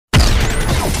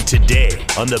today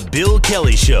on The Bill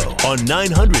Kelly Show on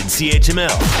 900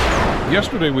 CHML.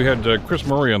 Yesterday we had Chris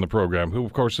Murray on the program, who,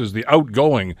 of course, is the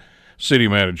outgoing city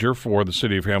manager for the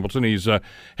city of Hamilton. He's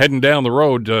heading down the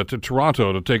road to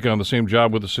Toronto to take on the same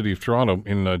job with the city of Toronto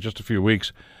in just a few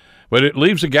weeks. But it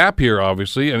leaves a gap here,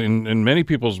 obviously, and in many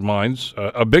people's minds,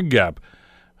 a big gap.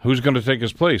 Who's going to take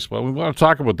his place? Well, we want to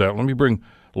talk about that. Let me bring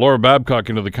Laura Babcock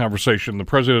into the conversation, the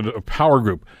president of Power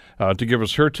Group, to give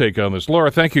us her take on this.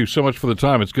 Laura, thank you so much for the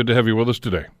time. It's good to have you with us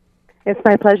today. It's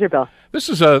my pleasure, Bill. This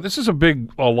is a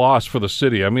big loss for the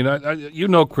city. I mean, you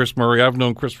know Chris Murray. I've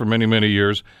known Chris for many, many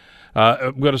years.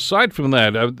 But aside from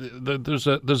that,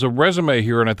 there's a resume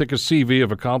here, and I think a CV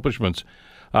of accomplishments.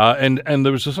 And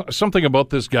there was something about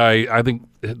this guy, I think,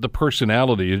 the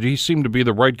personality. He seemed to be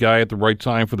the right guy at the right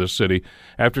time for this city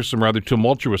after some rather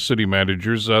tumultuous city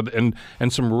managers and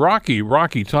some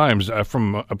rocky times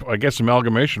from, I guess,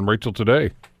 amalgamation right till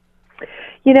today.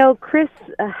 You know, Chris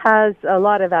has a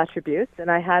lot of attributes, and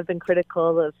I have been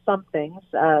critical of some things,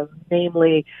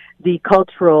 namely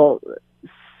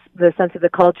the sense of the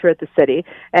culture at the city,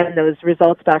 and those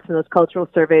results back from those cultural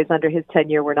surveys under his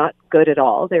tenure were not good at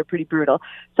all. They were pretty brutal.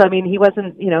 So, I mean, he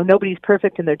wasn't, nobody's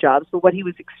perfect in their jobs, but what he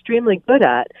was extremely good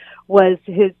at was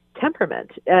his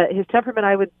temperament. His temperament,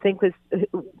 I would think, was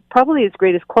probably his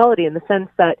greatest quality in the sense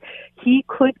that he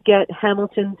could get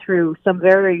Hamilton through some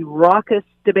very raucous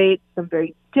debates, some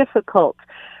very difficult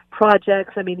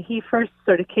projects. I mean, he first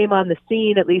sort of came on the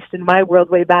scene, at least in my world,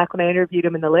 way back when I interviewed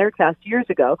him in the Laircast years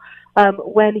ago,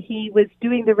 when he was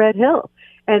doing the Red Hill.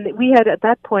 And we had, at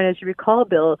that point, as you recall,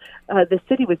 Bill, the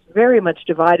city was very much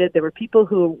divided. There were people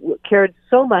who cared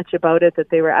so much about it that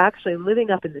they were actually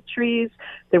living up in the trees.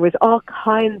 There was all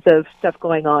kinds of stuff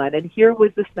going on. And here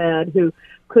was this man who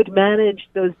could manage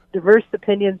those diverse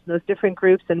opinions and those different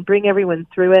groups and bring everyone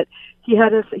through it. He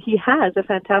has a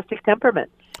fantastic temperament.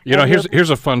 Here's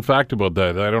a fun fact about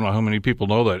that. I don't know how many people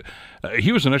know that.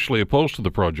 He was initially opposed to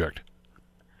the project.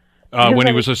 When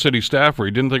he was a city staffer,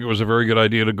 he didn't think it was a very good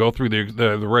idea to go through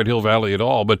the Red Hill Valley at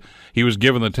all, but he was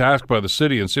given the task by the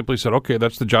city and simply said, okay,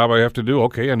 that's the job I have to do,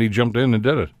 okay, and he jumped in and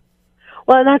did it.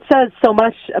 Well, and that says so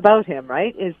much about him,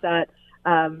 right, is that,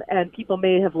 and people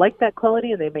may have liked that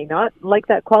quality and they may not like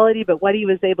that quality, but what he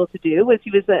was able to do was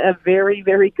he was a very,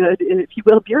 very good, if you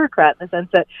will, bureaucrat in the sense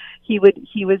that he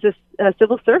was a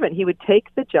civil servant. He would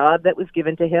take the job that was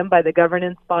given to him by the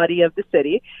governance body of the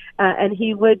city, and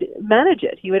he would manage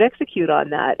it. He would execute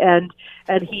on that, and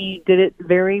he did it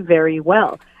very, very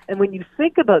well. And when you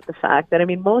think about the fact that, I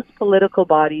mean, most political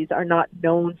bodies are not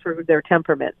known for their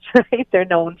temperaments, right? They're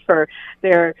known for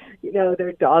their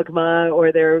dogma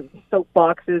or their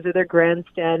soapboxes or their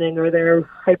grandstanding or their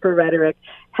hyper rhetoric.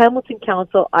 Hamilton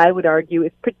Council, I would argue,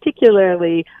 is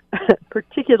particularly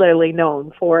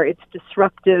known for its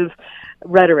disruptive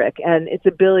rhetoric and its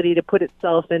ability to put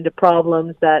itself into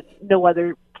problems that no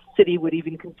other city would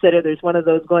even consider. There's one of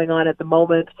those going on at the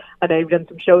moment, and I've done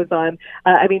some shows on.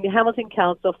 Hamilton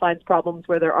Council finds problems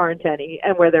where there aren't any,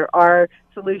 and where there are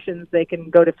solutions, they can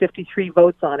go to 53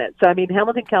 votes on it. So,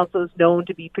 Hamilton Council is known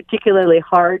to be particularly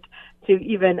hard to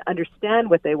even understand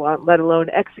what they want, let alone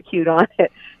execute on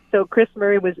it. So Chris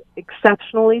Murray was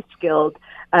exceptionally skilled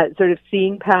at sort of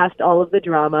seeing past all of the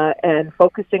drama and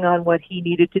focusing on what he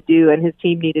needed to do and his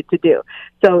team needed to do.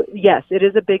 So, yes, it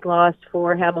is a big loss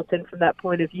for Hamilton from that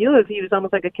point of view. He was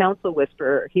almost like a council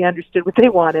whisperer. He understood what they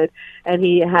wanted, and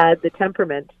he had the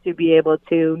temperament to be able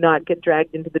to not get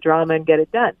dragged into the drama and get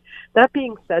it done. That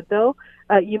being said, though,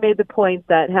 you made the point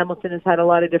that Hamilton has had a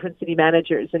lot of different city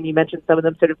managers, and you mentioned some of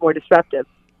them sort of more disruptive.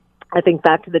 I think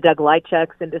back to the Doug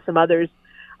Lychaks and to some others.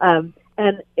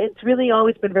 And it's really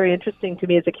always been very interesting to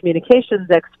me as a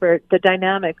communications expert, the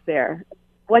dynamic there.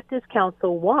 What does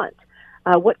council want?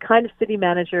 What kind of city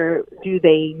manager do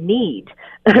they need,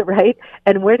 right?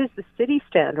 And where does the city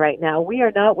stand right now? We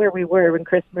are not where we were when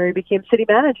Chris Murray became city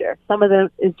manager. Some of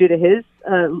it is due to his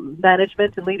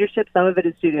management and leadership. Some of it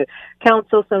is due to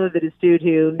council. Some of it is due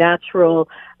to natural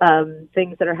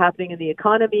things that are happening in the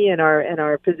economy and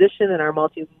our position and our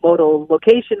multimodal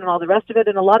location and all the rest of it.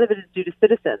 And a lot of it is due to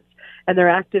citizens and their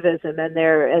activism and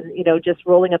just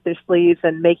rolling up their sleeves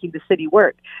and making the city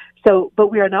work. So, but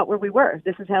we are not where we were.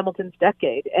 This is Hamilton's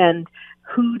decade. And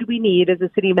who do we need as a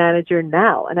city manager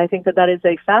now? And I think that is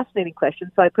a fascinating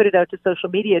question. So I put it out to social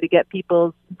media to get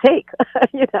people's take,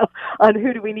 on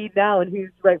who do we need now and who's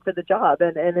right for the job.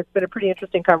 And it's been a pretty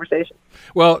interesting conversation.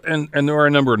 Well, and there are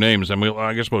a number of names.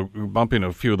 I guess we'll bump in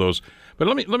a few of those. But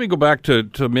let me go back to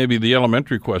maybe the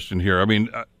elementary question here.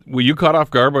 Were you caught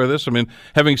off guard by this?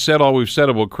 Having said all we've said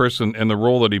about Chris and the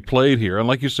role that he played here, and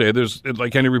like you say, there's,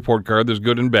 like any report card, there's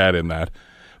good and bad in that.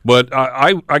 But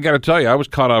I got to tell you, I was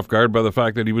caught off guard by the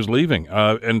fact that he was leaving.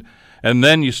 And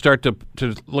then you start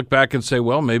to look back and say,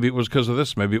 well, maybe it was because of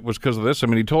this. Maybe it was because of this. I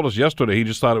mean, he told us yesterday he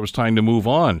just thought it was time to move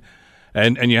on.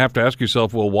 And you have to ask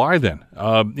yourself, well, why then?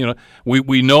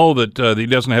 We know that he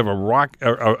doesn't have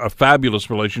a fabulous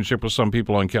relationship with some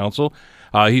people on council.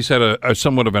 He's had a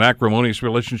somewhat of an acrimonious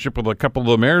relationship with a couple of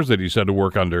the mayors that he's had to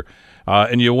work under.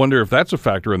 And you wonder if that's a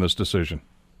factor in this decision.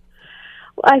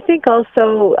 I think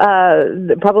also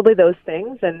probably those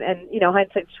things, and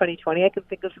hindsight's 2020. I can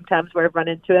think of some times where I've run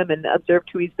into him and observed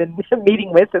who he's been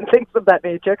meeting with and things of that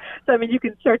nature. So I mean, you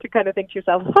can start to kind of think to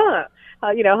yourself, how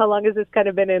long has this kind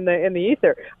of been in the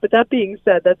ether? But that being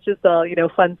said, that's just all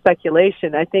fun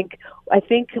speculation. I think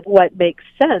what makes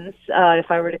sense,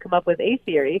 if I were to come up with a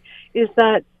theory, is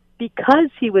that because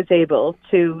he was able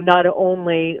to not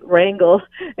only wrangle,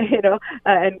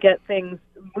 and get things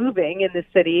moving in the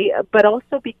city, but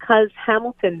also because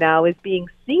Hamilton now is being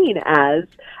seen as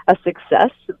a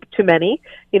success to many.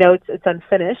 It's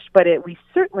unfinished, but we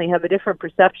certainly have a different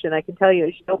perception. I can tell you,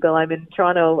 as you know, Bill, I'm in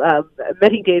Toronto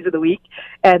many days of the week,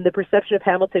 and the perception of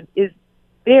Hamilton is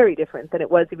very different than it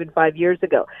was even 5 years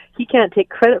ago. He can't take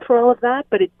credit for all of that,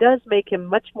 but it does make him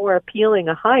much more appealing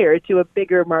a hire to a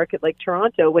bigger market like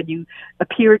Toronto when you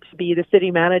appear to be the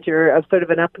city manager of sort of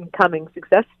an up-and-coming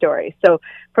success story. So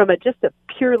from just a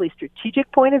purely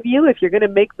strategic point of view, if you're going to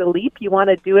make the leap, you want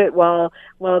to do it while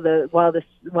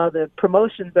the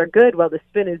promotions are good, while the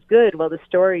spin is good, while the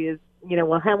story is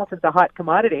Hamilton's a hot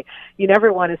commodity. You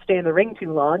never want to stay in the ring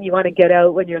too long. You want to get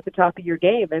out when you're at the top of your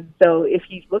game. And so if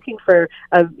he's looking for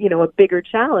a bigger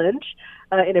challenge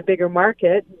in a bigger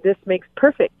market, this makes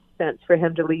perfect sense for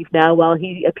him to leave now while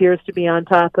he appears to be on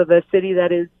top of a city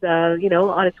that is,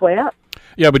 on its way up.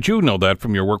 Yeah, but you know that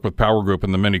from your work with Power Group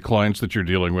and the many clients that you're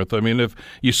dealing with. I mean, if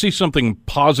you see something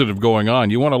positive going on,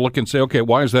 you want to look and say, okay,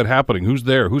 why is that happening? Who's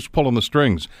there? Who's pulling the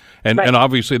strings? And right. And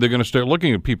obviously they're going to start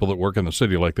looking at people that work in the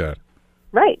city like that.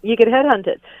 Right. You get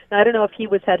headhunted. Now, I don't know if he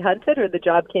was headhunted or the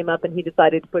job came up and he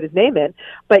decided to put his name in.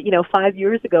 But, 5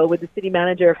 years ago, would the city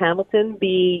manager of Hamilton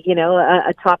be,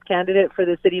 a top candidate for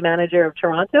the city manager of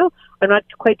Toronto? I'm not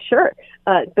quite sure.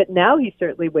 But now he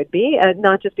certainly would be, and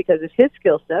not just because of his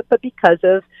skill set, but because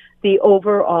of the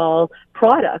overall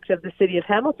product of the city of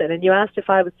Hamilton. And you asked if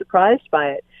I was surprised by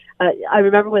it. I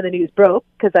remember when the news broke,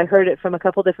 because I heard it from a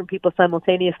couple different people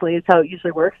simultaneously, is how it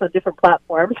usually works on different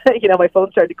platforms. My phone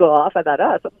started to go off. I thought,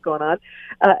 something's going on.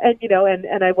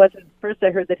 And I wasn't, first I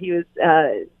heard that he was,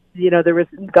 there was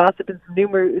gossip in some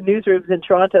newsrooms in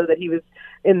Toronto that he was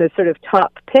in the sort of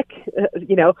top pick,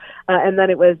 and then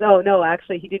it was, oh no,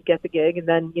 actually he did get the gig. And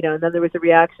then, and then there was a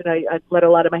reaction. I let a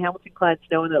lot of my Hamilton clients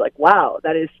know, and they're like, wow,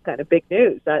 that is kind of big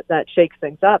news. That shakes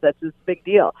things up. That's a big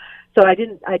deal. So I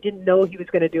didn't know he was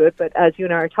going to do it, but as you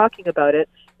and I are talking about it,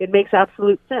 it makes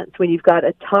absolute sense. When you've got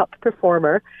a top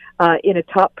performer in a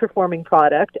top performing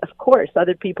product, of course,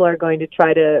 other people are going to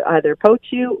try to either poach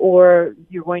you, or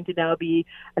you're going to now be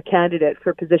a candidate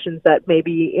for positions that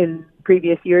maybe in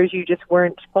previous years you just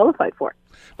weren't qualified for.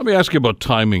 Let me ask you about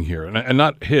timing here, and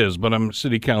not his, but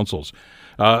city council's.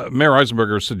 Mayor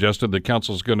Eisenberger suggested that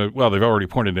council's going to, well, they've already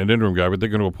appointed an interim guy, but they're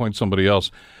going to appoint somebody else.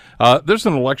 There's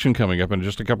an election coming up in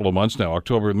just a couple of months now,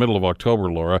 middle of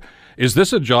October, Laura. Is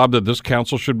this a job that this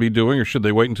council should be doing, or should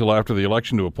they wait until after the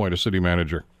election to appoint a city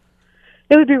manager?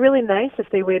 It would be really nice if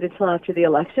they waited until after the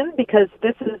election, because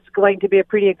this is going to be a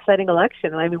pretty exciting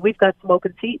election. I mean, we've got some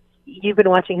open seats. You've been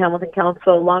watching Hamilton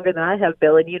Council longer than I have,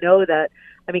 Bill, and you know that.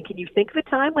 I mean, can you think of a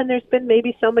time when there's been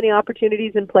maybe so many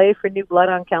opportunities in play for new blood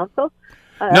on council?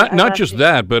 Not just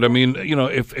that, but I mean,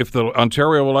 if the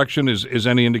Ontario election is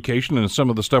any indication, and some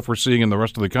of the stuff we're seeing in the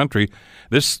rest of the country,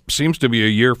 this seems to be a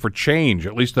year for change.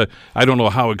 At least I don't know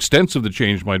how extensive the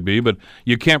change might be, but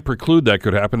you can't preclude that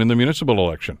could happen in the municipal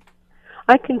election.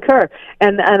 I concur,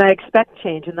 and I expect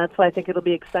change, and that's why I think it'll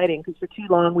be exciting, because for too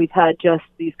long we've had just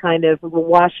these kind of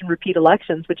wash and repeat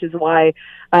elections, which is why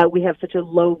we have such a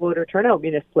low voter turnout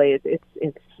municipally.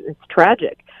 It's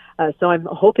tragic. So I'm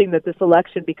hoping that this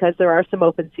election, because there are some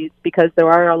open seats, because there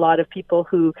are a lot of people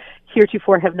who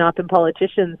heretofore have not been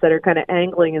politicians that are kind of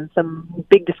angling, and some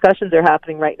big discussions are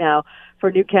happening right now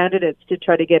for new candidates to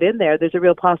try to get in there. There's a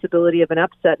real possibility of an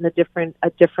upset and a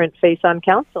different face on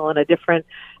council and a different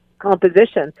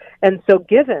composition. And so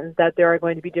given that there are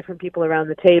going to be different people around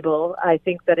the table, I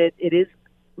think that it is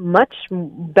much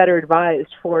better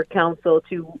advised for council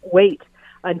to wait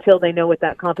until they know what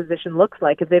that composition looks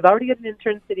like. If they've already got an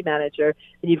intern city manager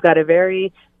and you've got a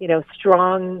very,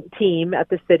 strong team at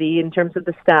the city in terms of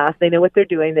the staff, they know what they're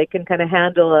doing, they can kind of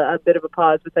handle a bit of a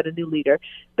pause without a new leader,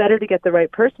 better to get the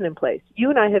right person in place.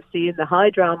 You and I have seen the high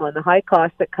drama and the high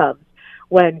cost that comes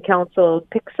when council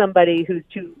picks somebody who's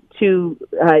too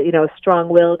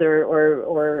strong-willed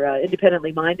or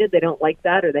independently minded. They don't like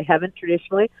that, or they haven't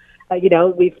traditionally.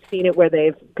 We've seen it where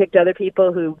they've picked other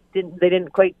people who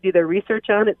didn't quite do their research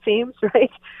on, it seems,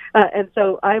 right? And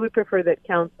so I would prefer that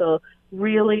council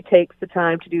really takes the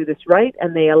time to do this right,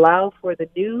 and they allow for the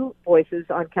new voices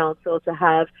on council to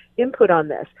have input on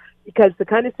this, because the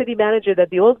kind of city manager that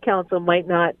the old council might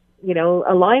not,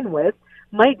 align with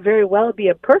might very well be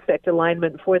a perfect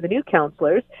alignment for the new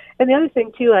councillors. And the other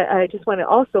thing, too, I just want to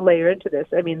also layer into this.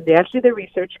 I mean, they have to do their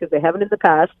research because they haven't in the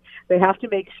past. They have to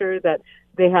make sure that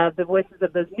they have the voices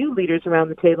of those new leaders around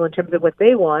the table in terms of what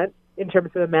they want, in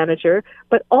terms of a manager,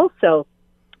 but also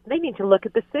they need to look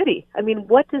at the city. I mean,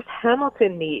 what does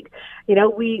Hamilton need?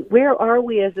 Where are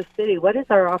we as a city? What is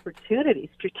our opportunity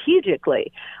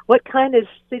strategically? What kind of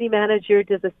city manager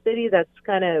does a city that's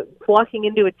kind of walking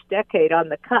into its decade on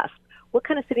the cusp? What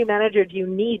kind of city manager do you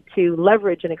need to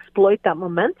leverage and exploit that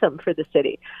momentum for the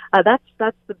city?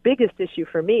 That's the biggest issue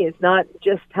for me, is not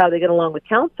just how they get along with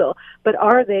council, but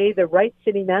are they the right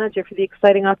city manager for the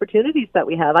exciting opportunities that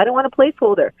we have? I don't want a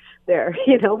placeholder there.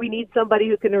 We need somebody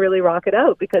who can really rock it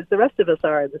out, because the rest of us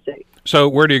are in the city. So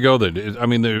where do you go then? I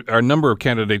mean, there are a number of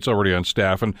candidates already on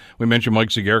staff, and we mentioned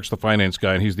Mike Zegarik's the finance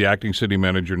guy, and he's the acting city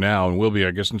manager now, and will be,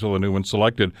 I guess, until the new one's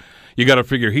selected. You got to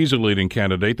figure he's a leading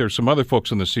candidate. There's some other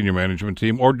folks in the senior management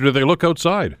team, or do they look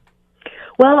outside?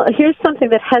 Well, here's something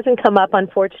that hasn't come up,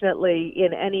 unfortunately,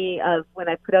 in any of when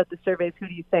I put out the surveys. Who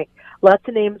do you think? Lots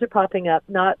of names are popping up,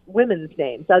 not women's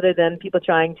names, other than people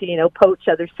trying to, poach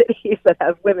other cities that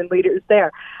have women leaders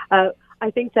there. I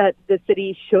think that the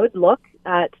city should look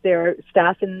at their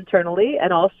staff internally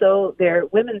and also their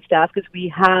women's staff, because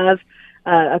we have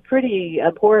a pretty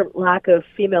poor lack of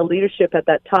female leadership at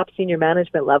that top senior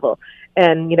management level.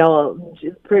 And,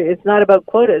 it's not about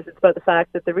quotas. It's about the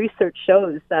fact that the research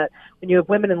shows that when you have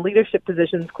women in leadership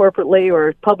positions corporately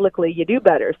or publicly, you do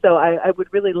better. So I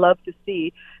would really love to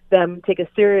see them take a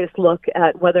serious look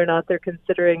at whether or not they're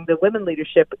considering the women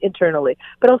leadership internally,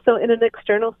 but also in an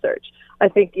external search. I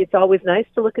think it's always nice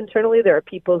to look internally. There are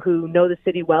people who know the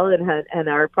city well and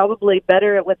are probably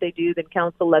better at what they do than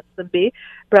council lets them be.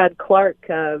 Brad Clark,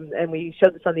 and we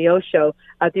showed this on the O Show,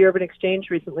 at the Urban Exchange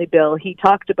recently, Bill, he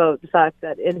talked about the fact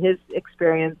that in his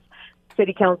experience,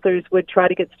 city councillors would try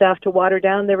to get staff to water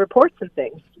down their reports and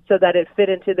things so that it fit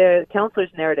into the councillor's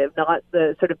narrative, not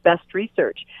the sort of best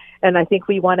research. And I think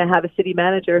we want to have a city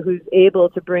manager who's able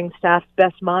to bring staff's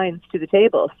best minds to the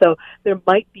table. So there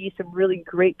might be some really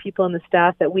great people on the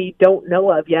staff that we don't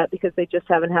know of yet because they just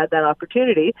haven't had that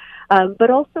opportunity.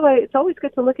 But also, it's always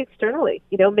good to look externally,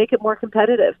 make it more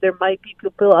competitive. There might be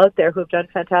people out there who have done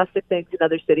fantastic things in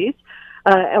other cities,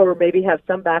 or maybe have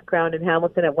some background in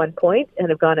Hamilton at one point and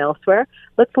have gone elsewhere.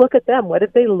 Let's look at them. What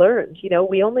have they learned?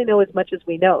 We only know as much as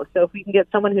we know. So if we can get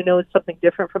someone who knows something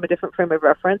different from a different frame of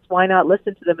reference, why not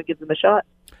listen to them and give them a shot?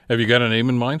 Have you got a name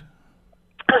in mind?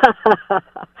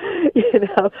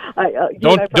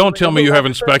 Don't tell me you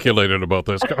haven't speculated about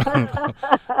this.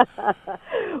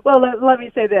 Well, let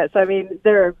me say this. I mean,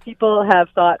 people have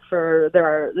thought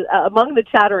among the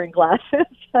chattering glasses,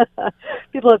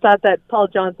 people have thought that Paul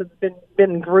Johnson's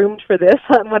been groomed for this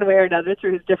in one way or another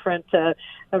through his different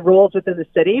roles within the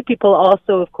city. People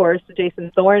also, of course,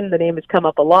 Jason Thorne, the name has come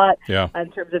up a lot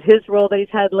in terms of his role that he's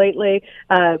had lately.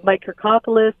 Mike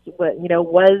Kirkopoulos,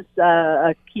 was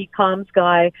a key comms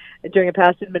guy during a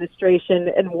past administration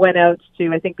and went out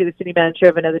to, I think, be the city manager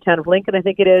of another town of Lincoln, I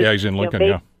think it is. Yeah, he's in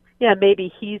Lincoln, Yeah,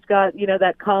 maybe he's got,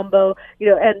 that combo,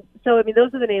 and so, I mean,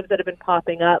 those are the names that have been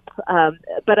popping up.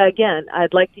 But again,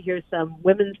 I'd like to hear some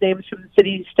women's names from the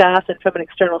city staff and from an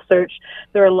external search.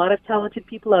 There are a lot of talented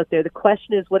people out there. The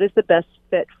question is, what is the best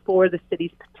fit for the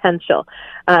city's potential?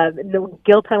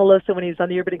 Gil Penalosa, when he was on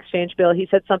the Urban Exchange Bill, he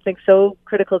said something so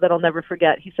critical that I'll never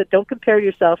forget. He said, don't compare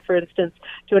yourself, for instance,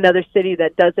 to another city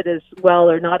that does it as well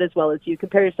or not as well as you.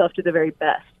 Compare yourself to the very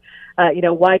best.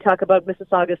 Why talk about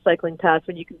Mississauga's cycling paths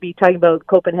when you could be talking about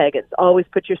Copenhagen's? Always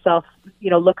put yourself,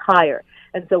 look higher.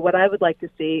 And so what I would like to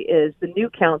see is the new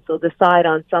council decide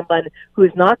on someone who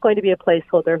is not going to be a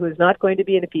placeholder, who is not going to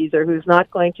be an appeaser, who's not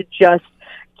going to just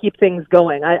keep things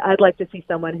going. I'd like to see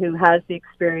someone who has the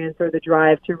experience or the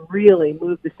drive to really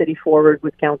move the city forward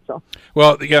with council.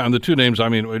 Well, yeah, and the two names, I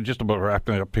mean, we're just about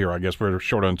wrapping up here, I guess we're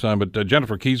short on time, but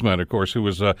Jennifer Kiesman, of course, who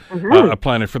was a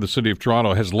planner for the City of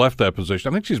Toronto, has left that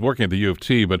position. I think she's working at the U of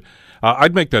T, but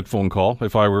I'd make that phone call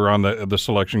if I were on the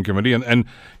selection committee. And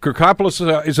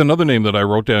Kirkopoulos is another name that I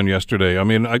wrote down yesterday. I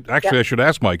mean, I should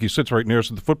ask Mike. He sits right near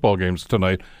us at the football games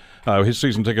tonight. His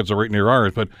season tickets are right near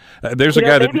ours, but there's a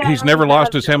guy that he's never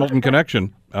lost his Hamilton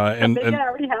connection. And I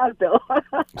already have, Bill.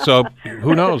 So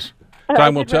who knows?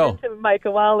 Time will tell. To Mike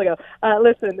a while ago.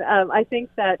 Listen, I think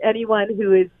that anyone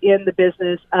who is in the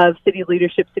business of city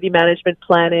leadership, city management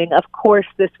planning, of course,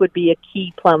 this would be a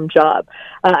key plum job.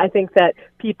 I think that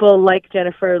people like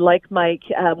Jennifer, like Mike,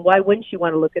 why wouldn't you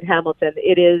want to look at Hamilton?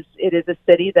 It is a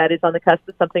city that is on the cusp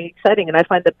of something exciting, and I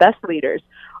find the best leaders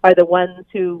are the ones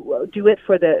who do it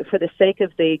for the sake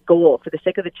of the goal, for the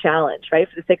sake of the challenge, right?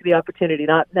 For the sake of the opportunity,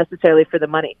 not necessarily for the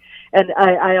money. And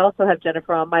I also have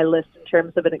Jennifer on my list in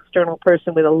terms of an external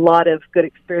person with a lot of good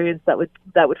experience that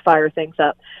would fire things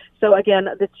up. So again,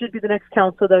 this should be the next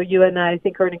council, though. You and I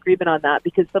think are in agreement on that,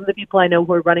 because some of the people I know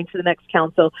who are running for the next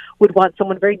council would want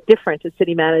someone very different as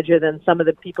city manager than some of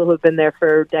the people who have been there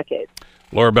for decades.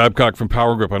 Laura Babcock from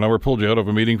Power Group. I know we pulled you out of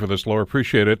a meeting for this, Laura.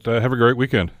 Appreciate it. Have a great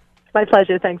weekend. My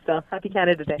pleasure. Thanks, Bill. Happy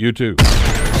Canada Day. You too.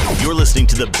 You're listening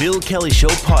to the Bill Kelly Show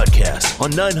podcast on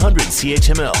 900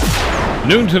 CHML.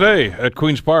 Noon today at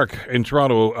Queen's Park in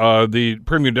Toronto, the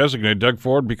Premier designate, Doug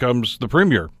Ford, becomes the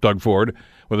Premier, Doug Ford,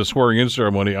 with a swearing-in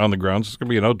ceremony on the grounds. It's going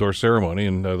to be an outdoor ceremony,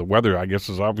 and the weather, I guess,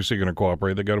 is obviously going to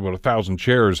cooperate. They got about 1,000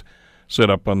 chairs set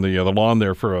up on the lawn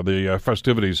there for the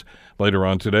festivities later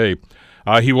on today.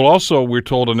 He will also, we're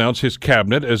told, announce his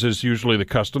cabinet, as is usually the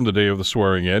custom, the day of the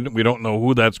swearing-in. We don't know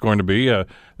who that's going to be.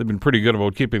 They've been pretty good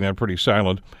about keeping that pretty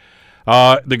silent.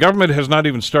 The government has not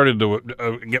even started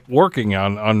to get working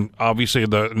on obviously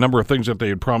the number of things that they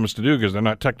had promised to do, because they're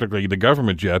not technically the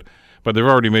government yet, but they've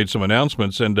already made some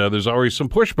announcements, and there's already some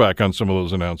pushback on some of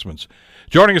those announcements.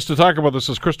 Joining us to talk about this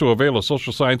is Christo Avila,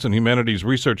 Social Science and Humanities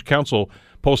Research Council,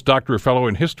 postdoctoral fellow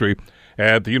in history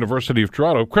at the University of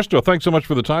Toronto. Christo, thanks so much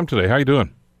for the time today. How you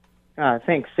doing?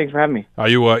 Thanks for having me. Are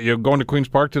you going to Queen's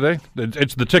Park today?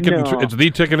 It's the ticket. No. It's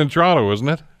the ticket in Toronto, isn't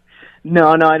it? No,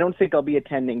 I don't think I'll be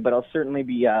attending, but I'll certainly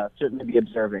be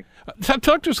observing.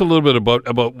 Talk to us a little bit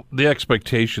about the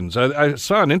expectations. I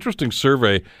saw an interesting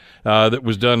survey that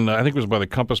was done, I think it was by the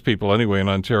Compass people anyway in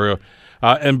Ontario,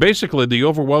 and basically the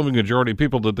overwhelming majority of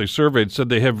people that they surveyed said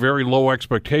they have very low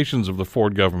expectations of the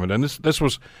Ford government. And this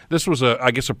was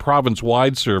a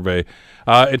province-wide survey.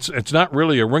 It's not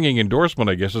really a ringing endorsement,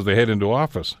 I guess, as they head into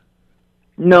office.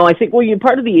 No, I think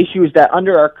part of the issue is that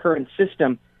under our current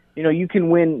system, you can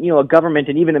win, a government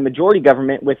and even a majority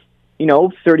government with,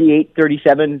 38,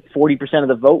 37, 40% of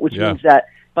the vote, which means that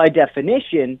by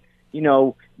definition,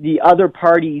 the other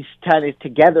parties kind of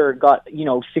together got,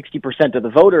 60% of the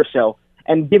vote or so.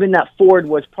 And given that Ford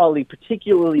was probably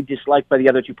particularly disliked by the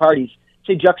other two parties,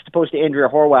 say juxtaposed to Andrea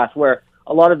Horwath, where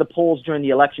a lot of the polls during the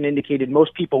election indicated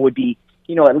most people would be,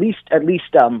 at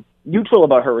least neutral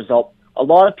about her result. A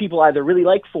lot of people either really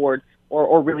like Ford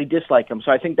or really dislike him.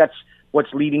 So I think that's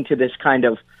what's leading to this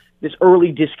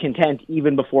early discontent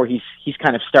even before he's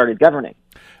kind of started governing.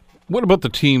 What about the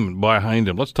team behind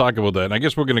him? Let's talk about that. And I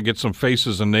guess we're going to get some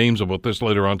faces and names about this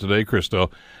later on today, Christo.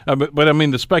 But I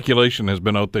mean, the speculation has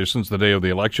been out there since the day of the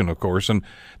election, of course, and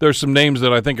there's some names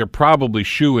that I think are probably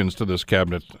shoo-ins to this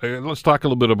cabinet. Let's talk a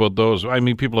little bit about those. I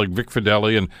mean, people like Vic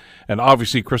Fedeli and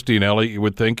obviously Christine Elliott, you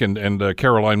would think, and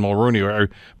Caroline Mulroney are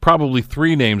probably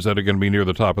three names that are going to be near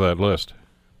the top of that list.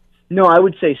 No, I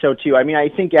would say so, too. I mean, I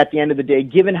think at the end of the day,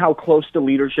 given how close the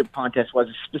leadership contest was,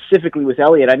 specifically with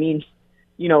Elliott, I mean,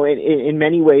 in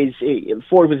many ways,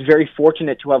 Ford was very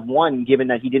fortunate to have won, given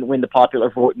that he didn't win the popular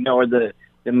vote nor the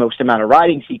most amount of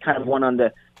ridings. He kind of won on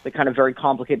the kind of very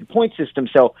complicated point system.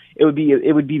 So it would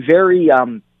be very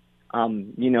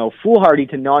foolhardy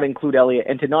to not include Elliott,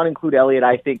 and to not include Elliott,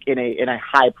 I think, in a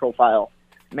high profile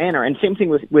manner. And same thing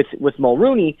with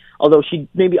Mulroney, although she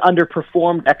maybe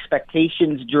underperformed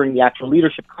expectations during the actual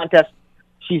leadership contest.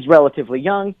 She's relatively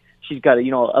young. She's got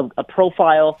a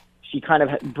profile. She kind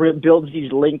of builds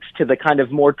these links to the kind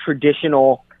of more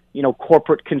traditional,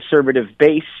 corporate conservative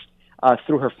base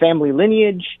through her family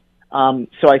lineage.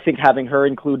 So I think having her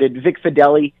included, Vic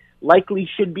Fedeli likely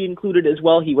should be included as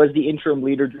well. He was the interim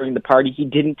leader during the party. He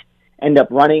didn't end up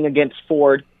running against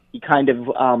Ford. He kind of,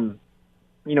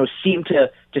 seemed to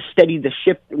steady the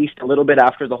ship at least a little bit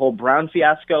after the whole Brown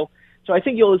fiasco. So I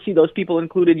think you'll see those people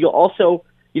included. You'll also,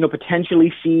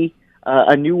 potentially see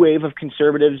a new wave of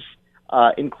conservatives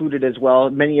included as well.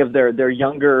 Many of their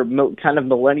younger, kind of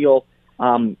millennial,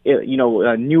 new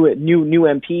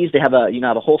MPs. They have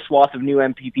a whole swath of new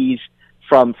MPPs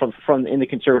from in the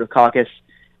Conservative caucus,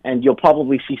 and you'll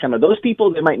probably see some of those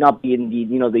people. They might not be in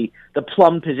the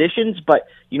plum positions, but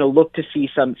look to see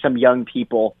some young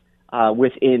people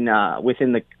within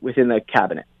the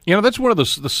cabinet. You know, that's one of the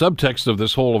subtexts of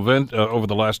this whole event over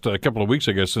the last couple of weeks,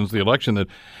 I guess, since the election that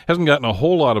hasn't gotten a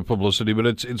whole lot of publicity, but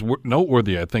it's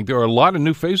noteworthy, I think. There are a lot of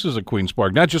new faces at Queen's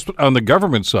Park, not just on the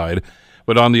government side,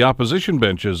 but on the opposition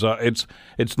benches.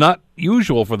 It's not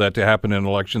usual for that to happen in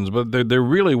elections, but there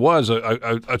really was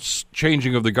a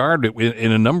changing of the guard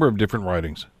in a number of different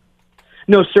ridings.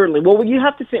 No, certainly. Well, you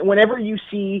have to say, whenever you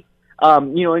see a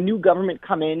new government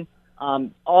come in,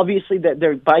 obviously that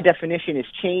there by definition is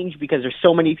change because there's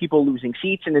so many people losing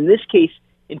seats, and in this case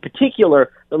in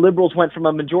particular, the Liberals went from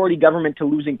a majority government to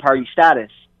losing party status.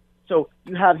 So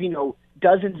you have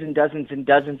dozens and dozens and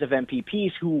dozens of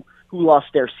MPPs who lost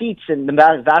their seats, and the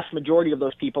vast majority of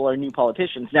those people are new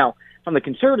politicians. Now, from the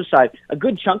Conservative side, a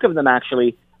good chunk of them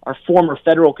actually are former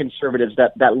federal Conservatives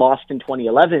that lost in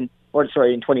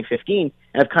 2015,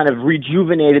 and have kind of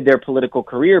rejuvenated their political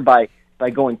career by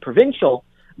going provincial.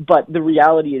 But the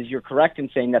reality is, you're correct in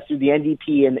saying that through the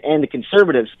NDP and the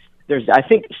Conservatives, there's, I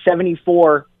think,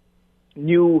 74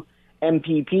 new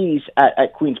MPPs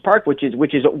at Queen's Park, which is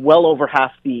well over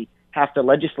half the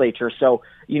legislature. So,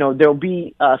 there'll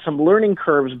be some learning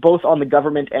curves both on the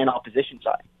government and opposition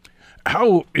side.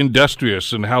 How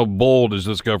industrious and how bold is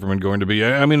this government going to be?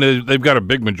 I mean, they've got a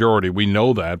big majority. We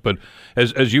know that. But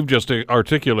as you've just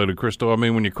articulated, Christo, I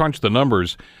mean, when you crunch the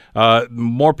numbers,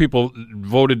 more people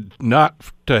voted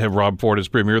not to have Rob Ford as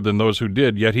premier than those who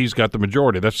did, yet he's got the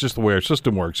majority. That's just the way our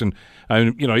system works. And,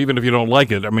 even if you don't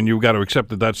like it, I mean, you've got to accept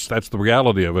that that's the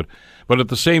reality of it. But at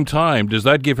the same time, does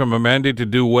that give him a mandate to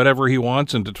do whatever he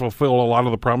wants and to fulfill a lot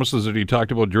of the promises that he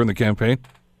talked about during the campaign?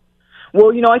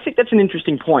 Well, I think that's an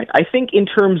interesting point. I think in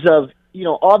terms of,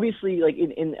 obviously, like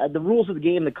in the rules of the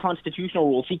game, the constitutional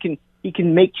rules, he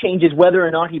can make changes whether or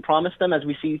not he promised them. As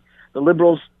we see, the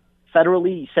Liberals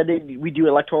federally said we do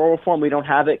electoral reform. We don't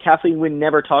have it. Kathleen Wynne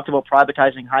never talked about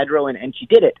privatizing hydro, and she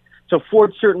did it. So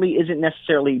Ford certainly isn't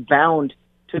necessarily bound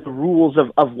to the rules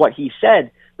of what he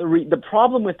said. The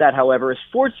problem with that, however, is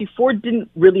Ford didn't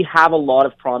really have a lot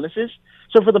of promises.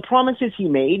 So for the promises he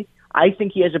made, I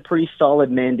think he has a pretty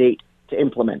solid mandate to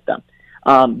implement them,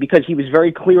 because he was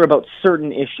very clear about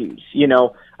certain issues,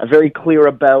 very clear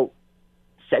about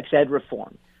sex ed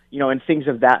reform, and things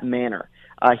of that manner.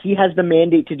 He has the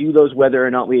mandate to do those whether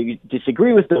or not we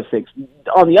disagree with those things.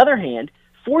 On the other hand,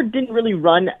 Ford didn't really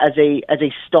run as a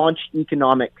staunch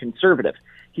economic conservative.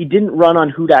 He didn't run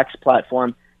on Hudak's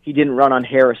platform. He didn't run on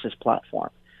Harris's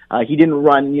platform. He didn't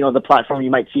run, the platform you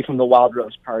might see from the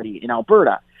Wildrose Party in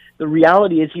Alberta. The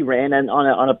reality is he ran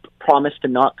on a promise to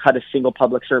not cut a single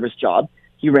public service job.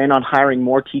 He ran on hiring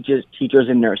more teachers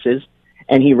and nurses,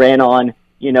 and he ran on,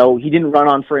 he didn't run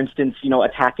on, for instance,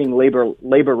 attacking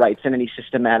labor rights in any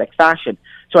systematic fashion.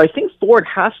 So I think Ford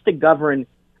has to govern,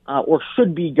 or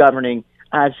should be governing,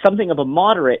 as something of a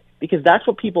moderate, because that's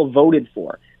what people voted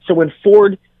for. So when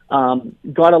Ford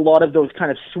got a lot of those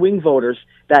kind of swing voters,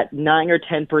 that 9 or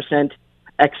 10%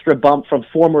 extra bump from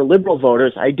former Liberal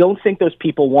voters, I don't think those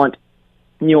people want,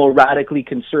 a radically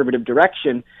conservative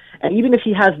direction. And even if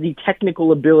he has the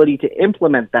technical ability to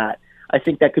implement that, I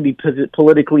think that could be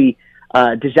politically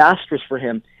disastrous for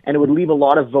him, and it would leave a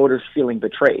lot of voters feeling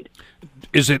betrayed.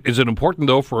 Is it important,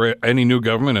 though, for any new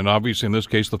government, and obviously in this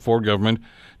case the Ford government,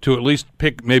 to at least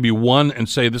pick maybe one and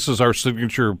say, this is our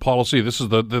signature policy, this is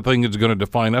the thing that's going to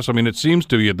define us? I mean, it seems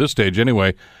to be at this stage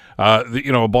anyway,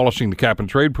 abolishing the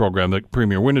cap-and-trade program that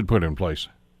Premier Wynne had put in place.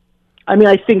 I mean,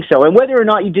 I think so. And whether or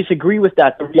not you disagree with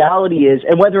that, the reality is,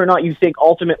 and whether or not you think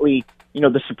ultimately,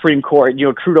 the Supreme Court,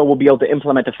 Trudeau will be able to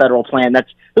implement a federal plan,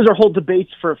 those are whole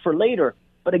debates for later.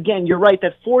 But again, you're right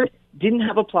that Ford didn't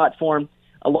have a platform.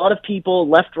 A lot of people,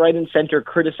 left, right, and center,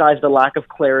 criticized the lack of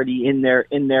clarity in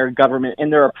their government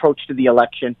and their approach to the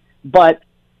election. But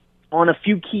on a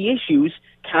few key issues,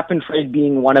 cap and trade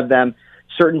being one of them,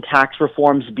 certain tax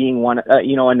reforms being one,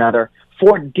 another,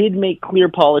 Ford did make clear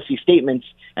policy statements.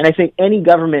 And I think any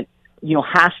government,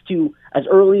 has to, as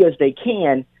early as they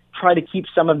can, try to keep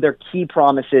some of their key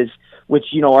promises, which,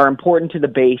 are important to the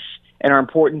base and are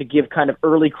important to give kind of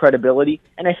early credibility.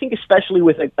 And I think especially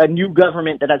with a new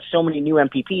government that has so many new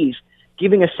MPPs,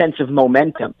 giving a sense of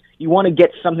momentum. You want to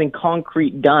get something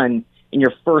concrete done in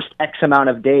your first X amount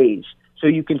of days. So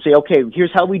you can say, okay,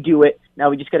 here's how we do it. Now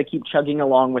we just got to keep chugging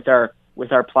along with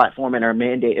our platform and our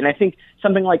mandate. And I think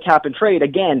something like cap and trade,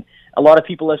 again, a lot of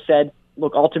people have said,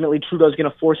 look, ultimately Trudeau's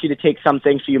going to force you to take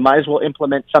something, so you might as well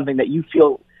implement something that you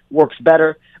feel works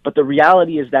better. But the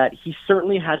reality is that he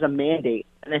certainly has a mandate,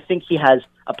 and I think he has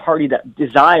a party that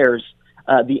desires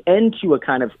the end to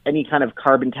any kind of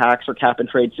carbon tax or cap and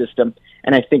trade system,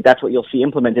 and I think that's what you'll see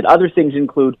implemented. Other things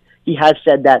include he has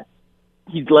said that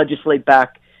he'd legislate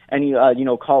back any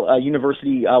call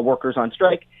university workers on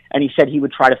strike, and he said he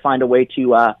would try to find a way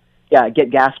to get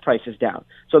gas prices down.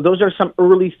 So those are some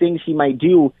early things he might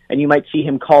do, and you might see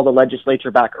him call the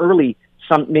legislature back early.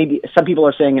 Some people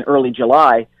are saying in early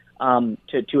July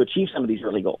to achieve some of these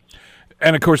early goals.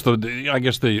 And of course, I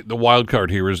guess the wild card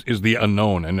here is the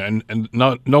unknown, and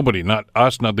nobody, not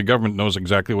us, not the government, knows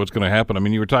exactly what's going to happen. I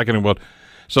mean, you were talking about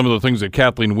some of the things that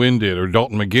Kathleen Wynne did, or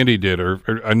Dalton McGuinty did, or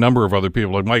a number of other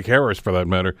people, like Mike Harris, for that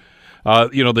matter.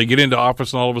 They get into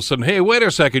office, and all of a sudden, hey, wait a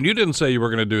second, you didn't say you were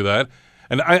going to do that.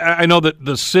 And I know that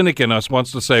the cynic in us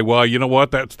wants to say, well, you know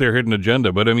what, that's their hidden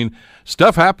agenda. But, I mean,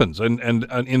 stuff happens,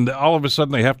 and all of a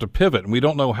sudden they have to pivot, and we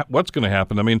don't know what's going to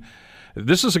happen. I mean,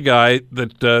 this is a guy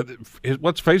that,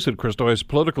 let's face it, Christo, his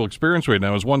political experience right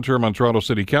now is one term on Toronto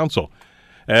City Council.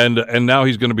 And now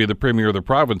he's going to be the premier of the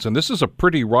province. And this is a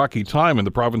pretty rocky time in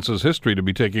the province's history to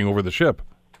be taking over the ship.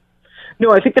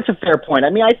 No, I think that's a fair point. I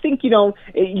mean, I think, you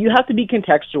have to be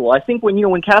contextual. I think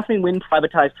when Kathleen Wynne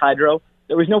privatized hydro,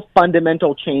 there was no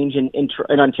fundamental change in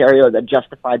Ontario that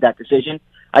justified that decision.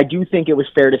 I do think it was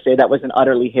fair to say that was an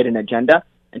utterly hidden agenda,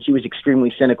 and she was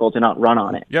extremely cynical to not run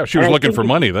on it. Yeah, she was looking for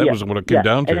money. That was what it came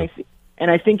down to.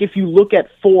 And I think if you look at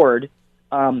Ford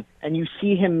and you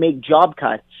see him make job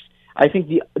cuts, I think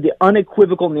the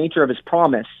unequivocal nature of his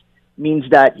promise means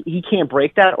that he can't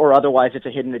break that, or otherwise it's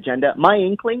a hidden agenda. My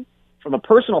inkling, from a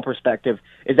personal perspective,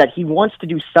 is that he wants to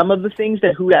do some of the things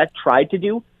that Hudak tried to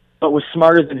do, but was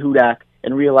smarter than Hudak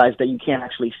and realized that you can't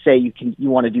actually say you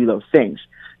want to do those things.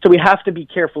 So we have to be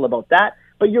careful about that.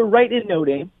 But you're right in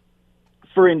noting,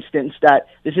 for instance, that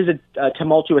this is a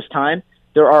tumultuous time.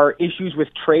 There are issues with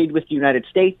trade with the United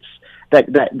States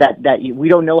that we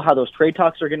don't know how those trade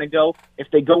talks are going to go. If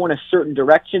they go in a certain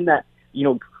direction that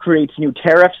creates new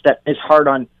tariffs that is hard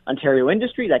on Ontario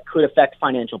industry, that could affect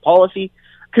financial policy.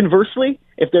 Conversely,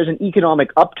 if there's an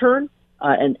economic upturn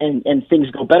and things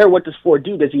go better, what does Ford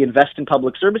do? Does he invest in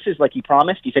public services like he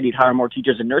promised? He said he'd hire more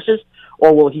teachers and nurses,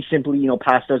 or will he simply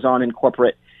pass those on in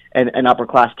corporate and upper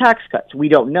class tax cuts? We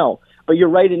don't know. But you're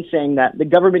right in saying that the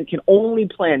government can only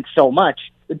plan so much.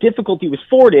 The difficulty with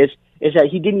Ford is that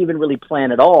he didn't even really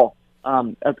plan at all,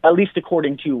 at least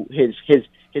according to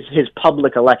his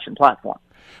public election platform.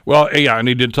 Well, yeah, and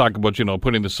he did talk about,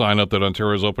 putting the sign up that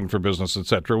Ontario is open for business, et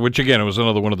cetera, which, again, it was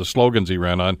another one of the slogans he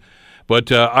ran on.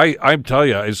 But I tell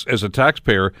you, as a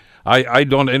taxpayer, I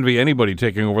don't envy anybody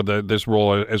taking over this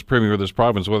role as premier of this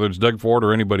province, whether it's Doug Ford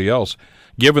or anybody else.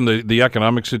 Given the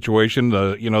economic situation,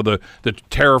 the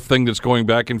tariff thing that's going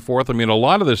back and forth. I mean, a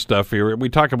lot of this stuff here, we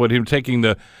talk about him taking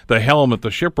the helm at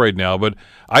the ship right now, but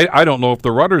I don't know if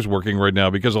the rudder's working right now,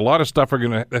 because a lot of stuff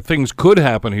things could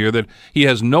happen here that he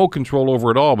has no control over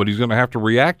at all, but he's going to have to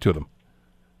react to them.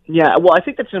 Yeah, well, I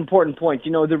think that's an important point.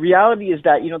 The reality is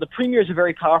that, the premier is a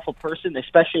very powerful person,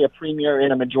 especially a premier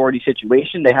in a majority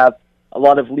situation. They have a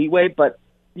lot of leeway, but,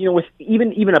 with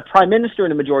even a prime minister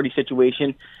in a majority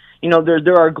situation,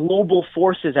 there are global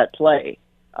forces at play,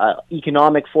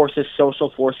 economic forces,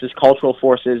 social forces, cultural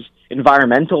forces,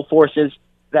 environmental forces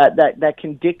that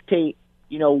can dictate,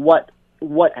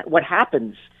 what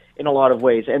happens in a lot of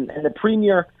ways. And the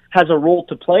premier has a role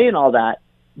to play in all that,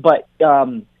 but,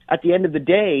 at the end of the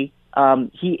day,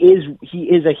 he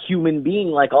is a human being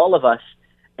like all of us,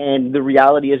 and the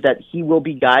reality is that he will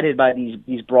be guided by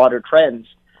these broader trends.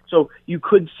 So you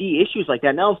could see issues like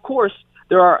that. Now, of course,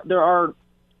 there are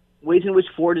ways in which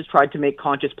Ford has tried to make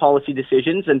conscious policy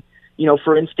decisions, and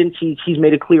for instance, he's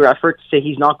made a clear effort to say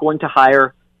he's not going to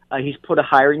hire. He's put a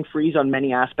hiring freeze on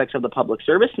many aspects of the public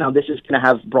service. Now, this is going to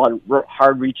have broad,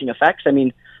 hard-reaching effects. I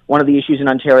mean, one of the issues in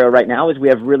Ontario right now is we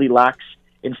have really lax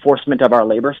enforcement of our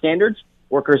labor standards.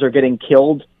 Workers are getting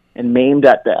killed and maimed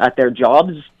at their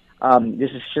jobs.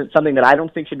 This is something that I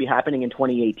don't think should be happening in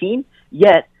 2018.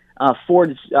 Yet,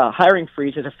 Ford's hiring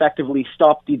freeze has effectively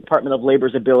stopped the Department of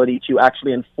Labor's ability to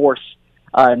actually enforce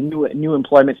new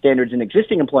employment standards and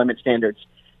existing employment standards.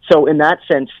 So, in that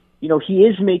sense, he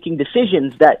is making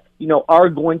decisions that are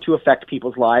going to affect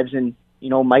people's lives and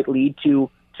might lead to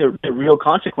real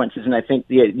consequences. And I think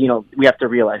we have to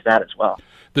realize that as well.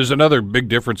 There's another big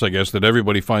difference, I guess, that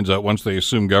everybody finds out once they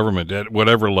assume government at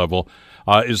whatever level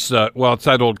it's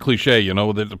that old cliche,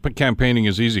 that campaigning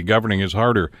is easy, governing is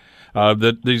harder.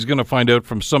 That he's going to find out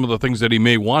from some of the things that he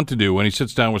may want to do when he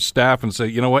sits down with staff and say,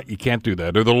 you know what, you can't do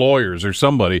that, or the lawyers or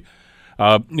somebody.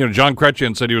 John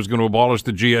Chrétien said he was going to abolish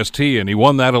the GST, and he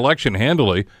won that election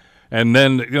handily. And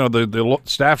then, the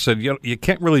staff said, you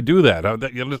can't really do that.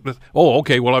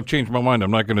 Okay, well, I've changed my mind.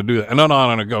 I'm not going to do that. And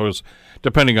on it goes,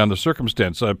 depending on the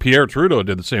circumstance. Pierre Trudeau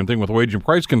did the same thing with wage and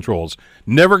price controls.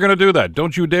 Never going to do that.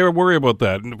 Don't you dare worry about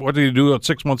that. And what did he do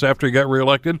 6 months after he got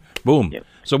reelected? Boom. Yep.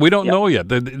 So we don't know yet.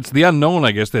 It's the unknown,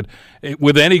 I guess, that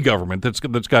with any government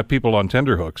that's got people on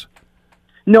tenterhooks.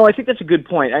 No, I think that's a good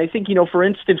point. I think, for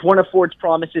instance, one of Ford's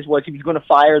promises was he was going to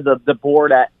fire the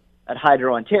board at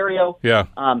Hydro Ontario. Yeah.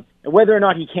 Whether or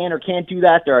not he can or can't do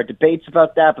that, there are debates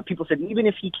about that. But people said even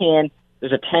if he can,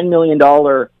 there's a $10 million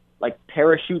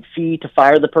parachute fee to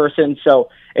fire the person. So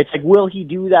it's like, will he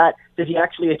do that? Does he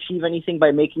actually achieve anything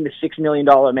by making the $6 million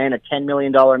man a $10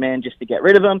 million man just to get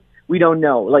rid of him? We don't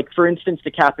know. Like, for instance,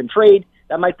 the cap and trade,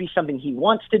 that might be something he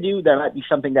wants to do. That might be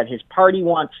something that his party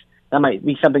wants. That might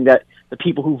be something that the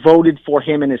people who voted for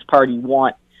him and his party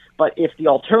want. But if the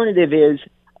alternative is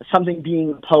something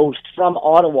being imposed from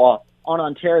Ottawa on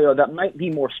Ontario that might be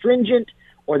more stringent,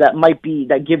 or that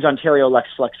gives Ontario less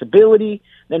flexibility,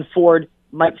 then Ford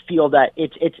might feel that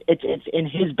it's in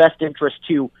his best interest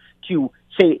to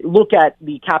say, look at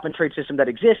the cap and trade system that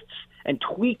exists and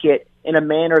tweak it in a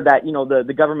manner that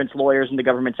the government's lawyers and the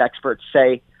government's experts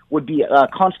say would be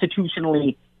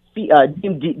constitutionally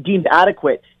deemed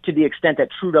adequate, to the extent that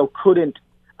Trudeau couldn't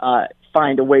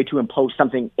find a way to impose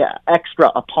something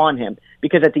extra upon him.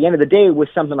 Because at the end of the day, with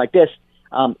something like this,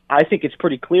 I think it's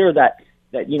pretty clear that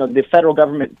the federal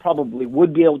government probably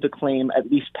would be able to claim at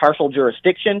least partial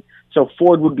jurisdiction. So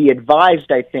Ford would be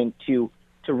advised, I think, to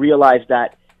realize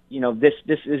that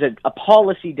this is a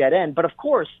policy dead end. But of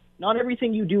course, not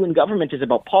everything you do in government is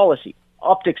about policy.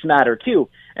 Optics matter too.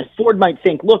 And Ford might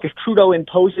think, look, if Trudeau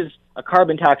imposes a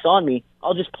carbon tax on me,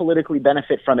 I'll just politically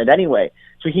benefit from it anyway.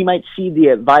 So he might see the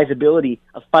advisability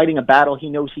of fighting a battle he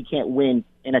knows he can't win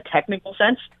in a technical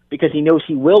sense, because he knows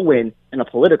he will win in a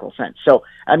political sense. So,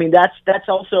 I mean, that's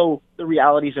also the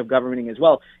realities of governing as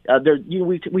well.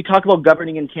 We talk about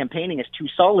governing and campaigning as two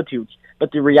solitudes,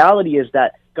 but the reality is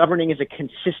that governing is a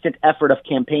consistent effort of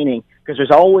campaigning, because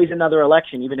there's always another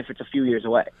election, even if it's a few years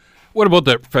away. What about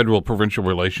that federal-provincial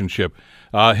relationship?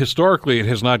 Historically, it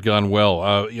has not gone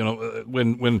well.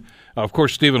 When of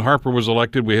course, Stephen Harper was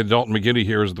elected, we had Dalton McGuinty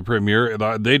here as the premier.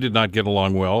 They did not get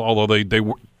along well, although they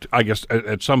I guess,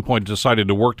 at some point decided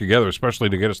to work together, especially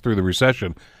to get us through the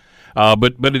recession.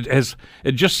 But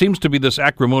it just seems to be this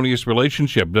acrimonious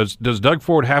relationship. Does Doug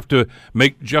Ford have to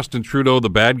make Justin Trudeau the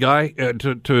bad guy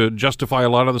to justify a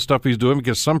lot of the stuff he's doing?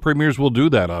 Because some premiers will do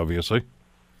that, obviously.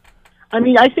 I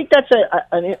mean, I think that's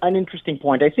an interesting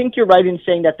point. I think you're right in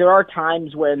saying that there are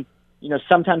times when,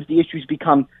 sometimes the issues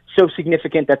become so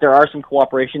significant that there are some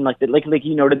cooperation, like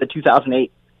you noted, the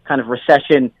 2008 kind of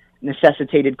recession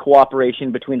necessitated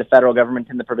cooperation between the federal government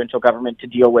and the provincial government to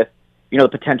deal with, the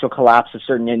potential collapse of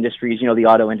certain industries, the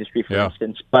auto industry, for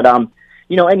instance. But,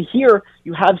 and here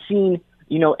you have seen,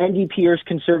 NDPers,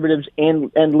 conservatives, and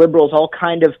liberals all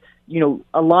kind of,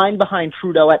 align behind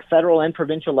Trudeau at federal and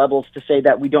provincial levels to say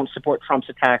that we don't support Trump's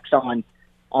attacks on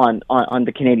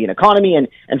the Canadian economy. And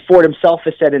Ford himself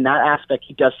has said in that aspect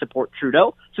he does support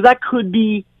Trudeau. So that could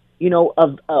be,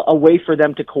 a way for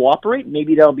them to cooperate.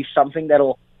 Maybe there'll be something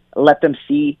that'll let them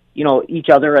see, each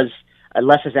other as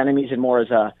less as enemies and more as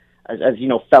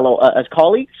fellow as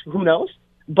colleagues. Who knows?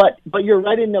 But you're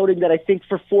right in noting that I think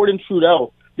for Ford and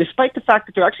Trudeau, despite the fact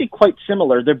that they're actually quite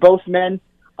similar, they're both men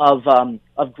of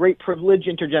great privilege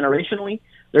intergenerationally.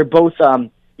 They're both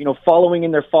following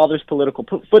in their father's political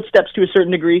footsteps to a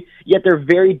certain degree. Yet they're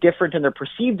very different, and they're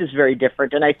perceived as very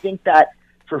different. And I think that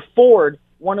for Ford,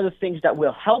 one of the things that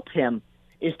will help him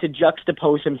is to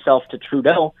juxtapose himself to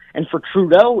Trudeau. And for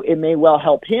Trudeau, it may well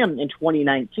help him in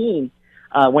 2019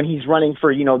 when he's running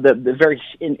for the very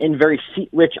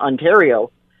seat-rich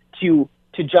Ontario to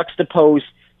juxtapose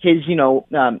his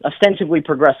ostensibly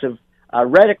progressive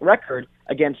record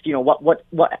against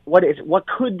what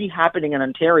could be happening in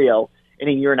Ontario in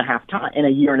a year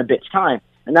and a bit's time.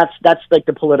 And that's like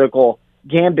the political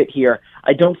gambit here.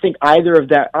 I don't think either of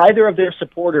their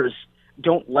supporters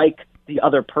don't like the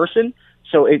other person.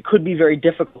 So it could be very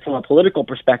difficult from a political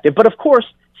perspective. But of course,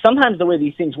 sometimes the way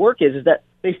these things work is that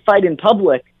they fight in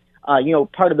public,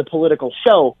 part of the political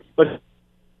show, but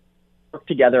work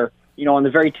together, on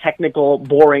the very technical,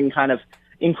 boring kind of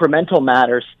incremental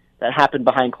matters that happen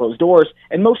behind closed doors.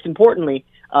 And most importantly,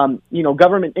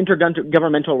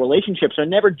 intergovernmental relationships are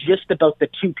never just about the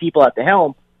two people at the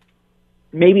helm.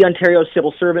 Maybe Ontario's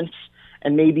civil servants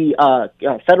and maybe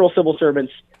federal civil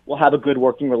servants will have a good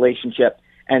working relationship,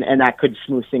 and that could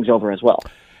smooth things over as well.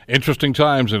 Interesting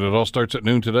times, and it all starts at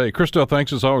noon today. Christo,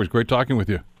 thanks as always. Great talking with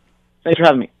you. Thanks for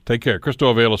having me. Take care.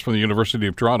 Christo Avalos from the University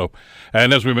of Toronto.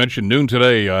 And as we mentioned, noon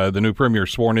today, the new premier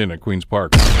sworn in at Queen's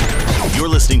Park. You're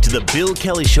listening to the Bill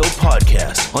Kelly Show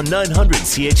podcast on 900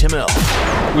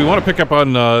 CHML. We want to pick up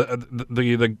on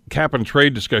the cap and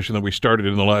trade discussion that we started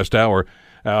in the last hour.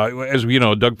 As we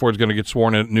know, Doug Ford's going to get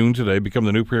sworn in at noon today, become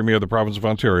the new premier of the province of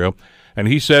Ontario. And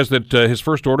he says that his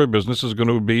first order of business is going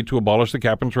to be to abolish the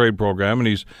cap and trade program. And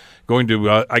he's going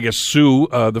to, sue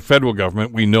the federal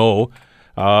government, we know,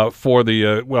 for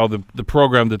the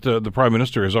program that the Prime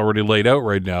Minister has already laid out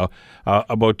right now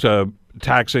about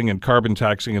taxing and carbon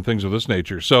taxing and things of this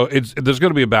nature. So there's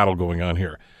going to be a battle going on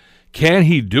here. Can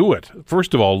he do it?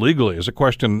 First of all, legally, is a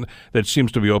question that seems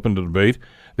to be open to debate.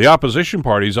 The opposition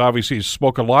parties obviously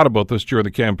spoke a lot about this during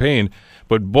the campaign,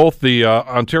 but both the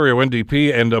Ontario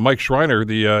NDP and Mike Schreiner,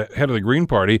 the head of the Green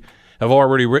Party, have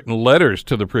already written letters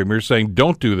to the Premier saying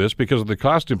don't do this because of the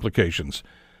cost implications.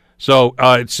 So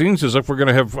it seems as if we're going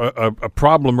to have a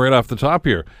problem right off the top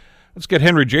here. Let's get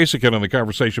Henry Jasikin on the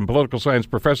conversation, political science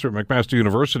professor at McMaster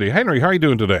University. Henry, how are you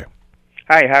doing today?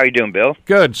 Hi, how are you doing, Bill?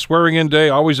 Good. Swearing-in day,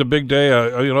 always a big day.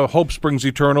 Hope springs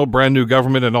eternal, brand new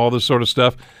government and all this sort of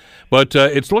stuff. But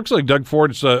it looks like Doug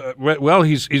Ford's,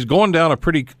 he's going down a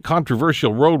pretty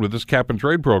controversial road with this cap and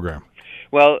trade program.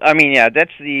 Well, I mean, yeah,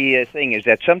 that's the thing, is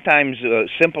that sometimes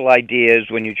simple ideas,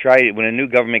 when a new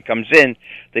government comes in,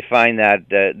 they find that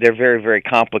they're very, very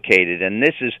complicated. And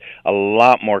this is a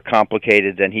lot more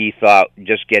complicated than he thought,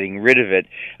 just getting rid of it.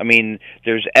 I mean,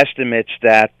 there's estimates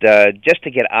that just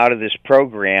to get out of this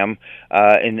program,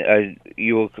 the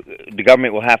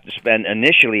government will have to spend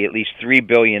initially at least $3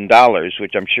 billion,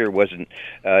 which I'm sure wasn't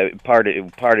part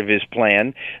of his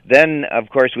plan. Then, of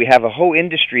course, we have a whole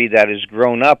industry that has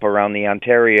grown up around the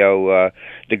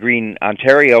Green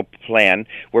Ontario plan,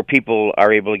 where people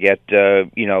are able to get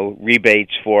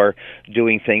rebates for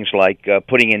doing things like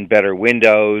putting in better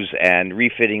windows and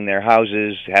refitting their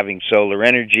houses, having solar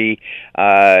energy.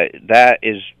 That's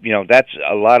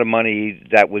a lot of money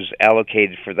that was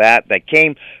allocated for that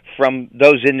came from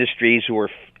those industries who were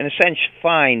in a sense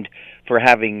fined for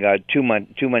having too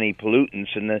many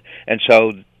pollutants, and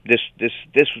so this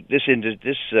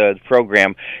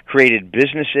program created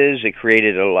businesses. It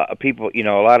created a lot of people, a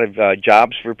lot of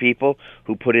jobs for people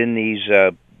who put in these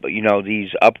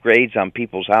upgrades on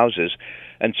people's houses.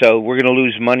 And so we're going to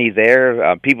lose money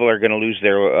there. People are going to lose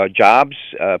their jobs,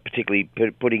 particularly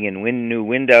putting in new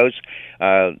windows.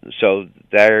 So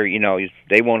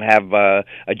they won't have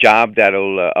a job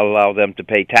that'll allow them to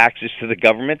pay taxes to the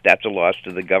government. That's a loss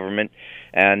to the government.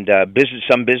 And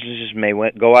some businesses may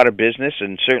go out of business,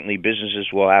 and certainly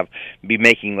businesses will be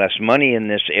making less money in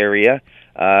this area.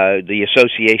 The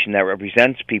association that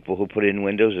represents people who put in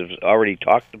windows has already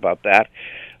talked about that.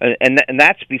 And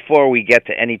that's before we get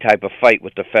to any type of fight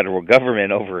with the federal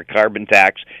government over a carbon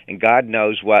tax. And God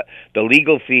knows what the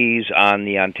legal fees on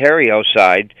the Ontario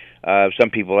side. Some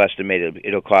people estimate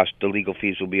it'll cost. The legal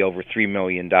fees will be over $3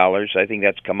 million. I think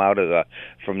that's come out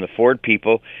from the Ford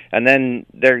people. And then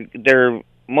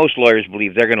most lawyers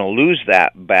believe they're going to lose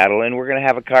that battle, and we're going to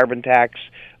have a carbon tax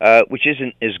which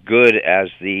isn't as good as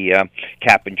the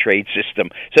cap and trade system.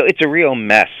 So it's a real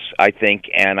mess, I think,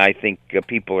 and I think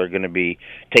people are going to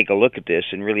take a look at this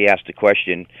and really ask the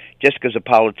question, just because a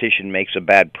politician makes a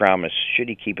bad promise, should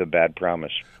he keep a bad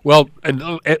promise? Well, and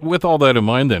with all that in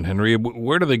mind then, Henry,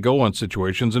 where do they go on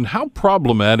situations, and how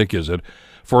problematic is it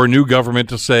for a new government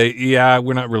to say, yeah,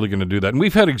 we're not really going to do that? And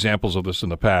we've had examples of this in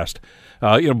the past.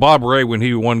 Bob Rae, when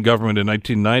he won government in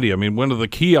 1990, I mean, one of the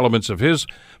key elements of his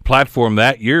platform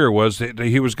that year was that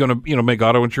he was going to, make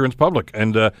auto insurance public,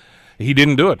 and he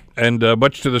didn't do it, and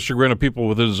much to the chagrin of people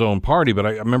within his own party. But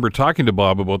I remember talking to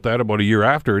Bob about that about a year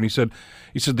after, and he said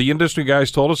the industry guys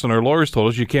told us and our lawyers told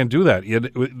us you can't do that.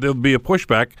 There'll be a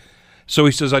pushback. So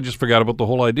he says, I just forgot about the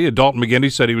whole idea. Dalton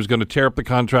McGuinty said he was going to tear up the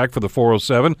contract for the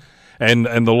 407.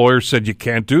 And the lawyers said, you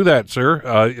can't do that, sir.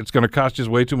 It's going to cost you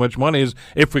way too much money,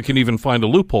 if we can even find a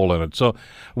loophole in it. So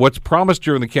what's promised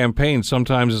during the campaign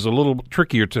sometimes is a little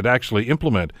trickier to actually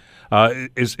implement.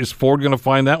 Is Ford going to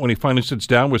find that when he finally sits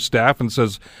down with staff and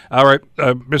says, all right,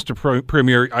 Mr.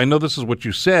 Premier, I know this is what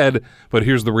you said, but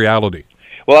here's the reality?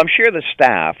 Well, I'm sure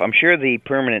the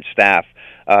permanent staff,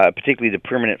 particularly the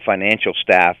permanent financial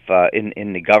staff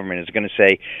in the government, is going to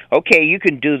say, okay, you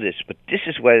can do this, but this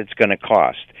is what it's going to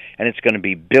cost. And it's going to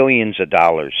be billions of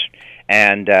dollars,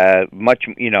 and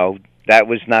That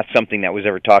was not something that was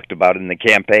ever talked about in the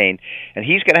campaign, and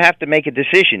he's going to have to make a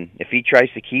decision if he tries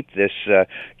to keep this.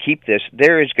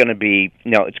 There is going to be,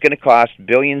 it's going to cost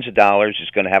billions of dollars.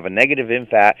 It's going to have a negative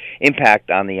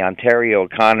impact on the Ontario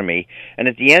economy, and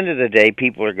at the end of the day,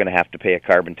 people are going to have to pay a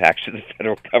carbon tax to the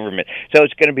federal government. So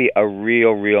it's going to be a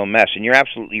real mess. And you're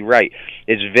absolutely right.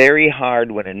 It's very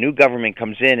hard when a new government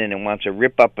comes in and it wants to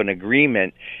rip up an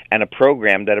agreement and a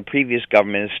program that a previous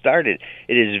government has started.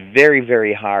 It is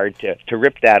very hard to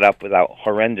rip that up without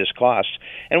horrendous costs.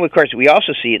 And of course, we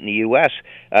also see it in the U.S.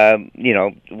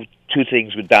 Two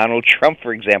things with Donald Trump,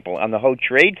 for example, on the whole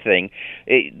trade thing.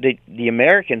 The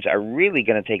Americans are really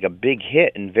going to take a big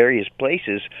hit in various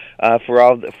places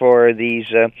for these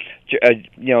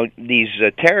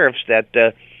tariffs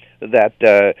that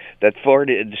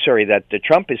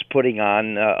Trump is putting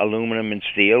on aluminum and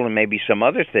steel and maybe some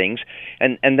other things,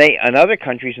 and other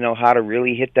countries know how to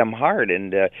really hit them hard,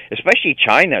 and especially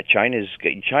China. China's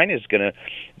going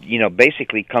to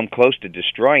basically come close to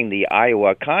destroying the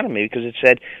Iowa economy because it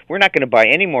said we're not going to buy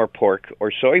any more pork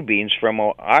or soybeans from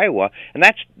Iowa, and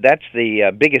that's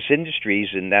the biggest industries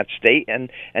in that state,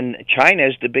 and China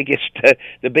is the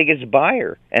biggest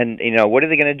buyer, and what are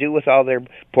they going to do with all their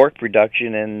pork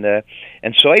production and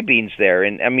soybeans there?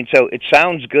 And I mean, so it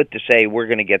sounds good to say we're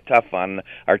going to get tough on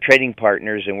our trading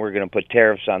partners and we're going to put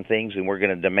tariffs on things and we're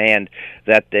going to demand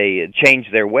that they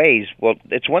change their ways. Well,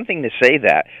 it's one thing to say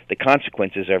that. The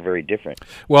consequences are very different.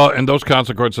 Well, and those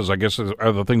consequences, I guess,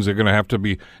 are the things that are going to have to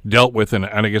be dealt with and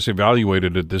I guess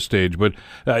evaluated at this stage. But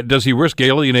does he risk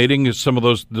alienating some of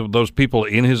those people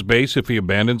in his base if he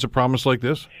abandons a promise like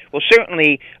this? Well,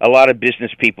 certainly a lot of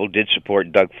business people did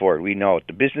support Doug Ford. We know it.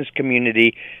 The business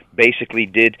community basically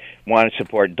did want to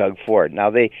support Doug Ford. Now,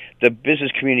 the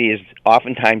business community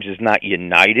oftentimes is not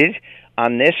united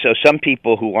on this, so some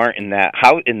people who aren't in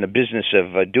the business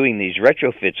of doing these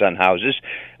retrofits on houses,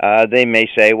 they may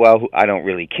say, well, I don't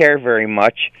really care very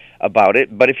much about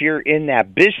it. But if you're in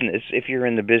that business, if you're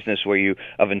in the business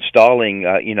of installing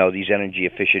these energy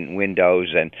efficient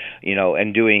windows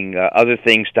and doing other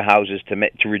things to houses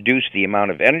to reduce the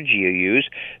amount of energy you use,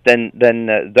 then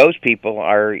those people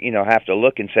are have to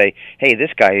look and say, hey,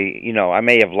 this guy, I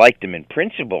may have liked him in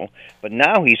principle, but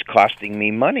now he's costing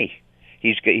me money.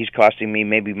 He's costing me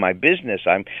maybe my business.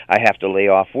 I have to lay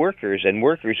off workers, and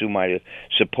workers who might have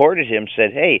supported him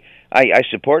said, "Hey, I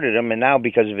supported him, and now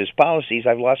because of his policies,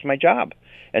 I've lost my job."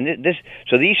 And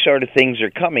so these sort of things are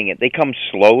coming. They come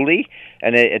slowly,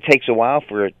 and it takes a while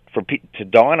for to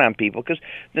dawn on people. Because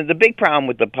the big problem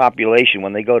with the population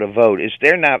when they go to vote is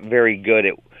they're not very good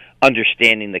at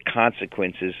understanding the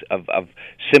consequences of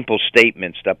simple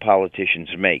statements that politicians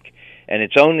make. And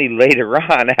it's only later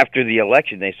on, after the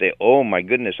election, they say, oh, my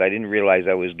goodness, I didn't realize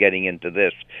I was getting into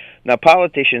this. Now,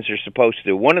 politicians are supposed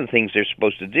to, one of the things they're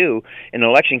supposed to do in an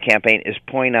election campaign is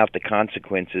point out the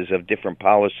consequences of different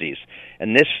policies.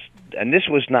 And this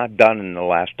was not done in the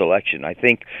last election. I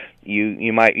think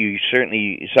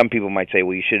some people might say,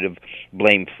 well, you should have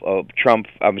blamed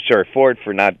Ford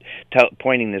for not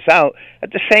pointing this out.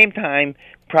 At the same time,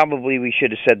 probably we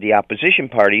should have said the opposition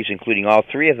parties, including all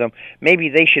three of them, maybe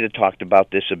they should have talked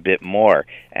about this a bit more,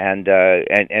 and they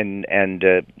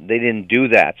didn't do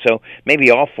that. So maybe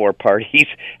all four parties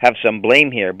have some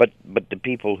blame here, but the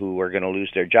people who are going to lose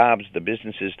their jobs, the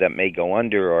businesses that may go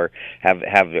under or have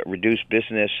reduced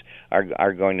business,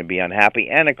 are going to be unhappy.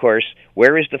 And of course,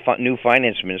 where is the new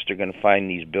finance minister going to find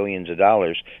these billions of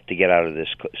dollars to get out of this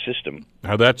system?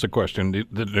 Now that's a question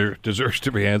that deserves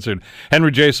to be answered.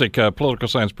 Henry Jasek, political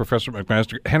science professor at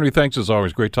McMaster. Henry, thanks as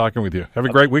always. Great talking with you. Have a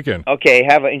great weekend. Okay,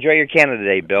 enjoy your Canada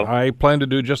Day, Bill. I plan to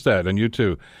do just that, and you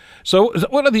too. So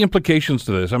what are the implications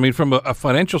to this? I mean, from a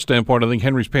financial standpoint, I think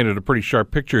Henry's painted a pretty sharp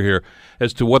picture here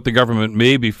as to what the government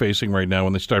may be facing right now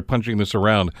when they start punching this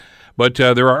around. But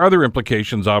there are other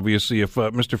implications, obviously, if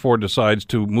Mr. Ford decides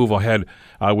to move ahead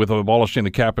with abolishing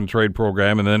the cap-and-trade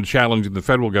program and then challenging the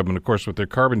federal government, of course, with their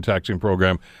carbon taxing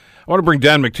program. I want to bring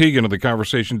Dan McTeague into the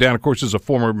conversation. Dan, of course, is a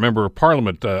former member of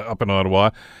Parliament up in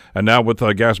Ottawa and now with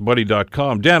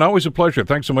GasBuddy.com. Dan, always a pleasure.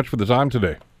 Thanks so much for the time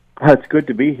today. It's good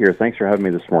to be here. Thanks for having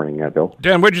me this morning, Bill.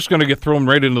 Dan, we're just going to get thrown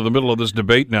right into the middle of this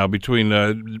debate now between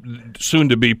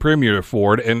soon-to-be Premier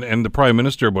Ford and the Prime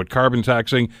Minister about carbon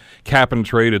taxing,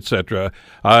 cap-and-trade, etc.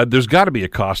 There's got to be a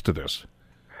cost to this.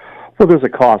 Well, there's a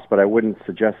cost, but I wouldn't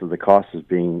suggest that the cost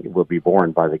will be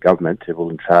borne by the government. It will,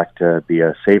 in fact, be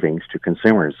a savings to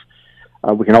consumers.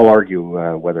 We can all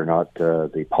argue whether or not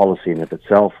the policy in of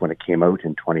itself, when it came out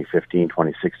in 2015,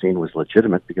 2016, was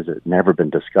legitimate because it had never been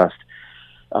discussed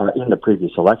in the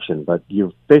previous election. But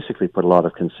you've basically put a lot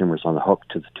of consumers on the hook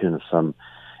to the tune of some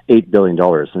 $8 billion.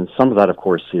 And some of that, of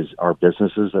course, is our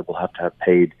businesses that will have to have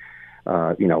paid,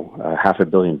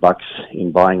 $500 million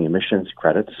in buying emissions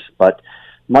credits. But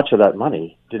much of that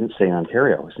money didn't stay in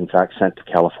Ontario. It was, in fact, sent to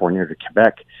California or to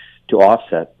Quebec to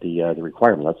offset the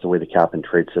requirement. That's the way the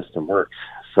cap-and-trade system works.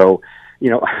 So,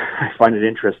 I find it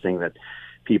interesting that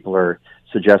people are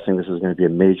suggesting this is going to be a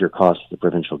major cost to the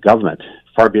provincial government.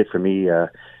 Far be it from me,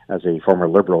 as a former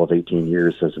Liberal of 18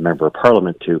 years as a member of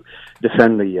Parliament, to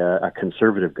defend a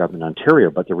Conservative government in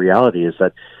Ontario. But the reality is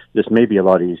that this may be a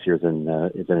lot easier than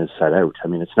is set out. I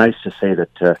mean, it's nice to say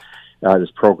that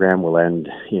this program will end,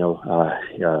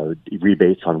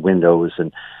 rebates on windows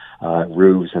and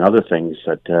roofs and other things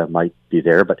that might be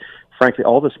there. But frankly,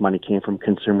 all this money came from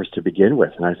consumers to begin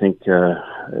with. And I think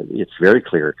it's very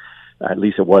clear, at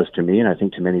least it was to me, and I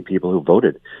think to many people who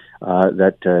voted,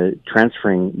 that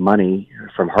transferring money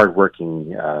from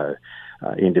hardworking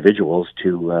individuals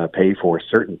to pay for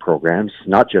certain programs,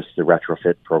 not just the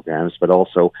retrofit programs, but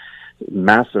also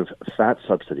massive fat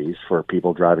subsidies for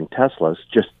people driving Teslas,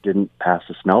 just didn't pass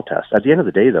the smell test. At the end of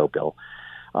the day, though, Bill,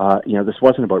 this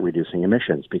wasn't about reducing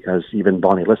emissions, because even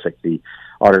Bonnie Lysyk, the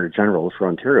Auditor General for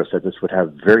Ontario, said this would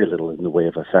have very little in the way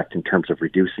of effect in terms of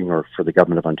reducing or for the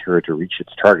government of Ontario to reach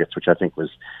its targets, which I think was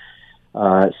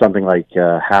something like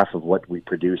half of what we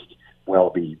produced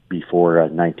before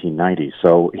 1990.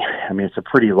 So, I mean, it's a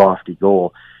pretty lofty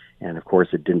goal. And, of course,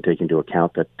 it didn't take into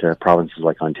account that provinces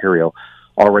like Ontario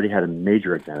already had a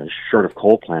major advantage. Short of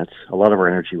coal plants, a lot of our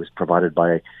energy was provided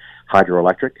by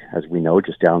hydroelectric, as we know,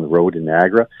 just down the road in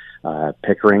Niagara,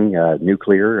 Pickering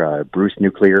nuclear, Bruce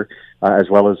nuclear, as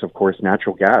well as, of course,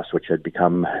 natural gas, which had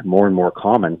become more and more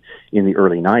common in the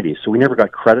early 90s. So we never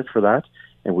got credit for that,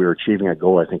 and we were achieving a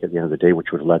goal, I think, at the end of the day,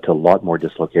 which would have led to a lot more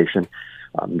dislocation,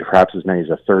 perhaps as many as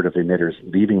a third of the emitters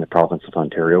leaving the province of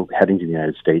Ontario, heading to the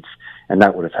United States, and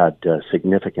that would have had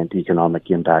significant economic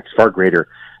impacts, far greater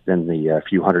than the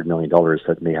few $100 million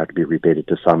that may have to be rebated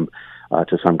to some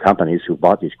companies who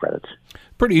bought these credits.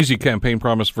 Pretty easy campaign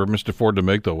promise for Mr. Ford to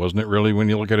make, though, wasn't it, really, when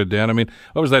you look at it, Dan? I mean,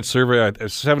 what was that survey?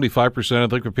 75%, I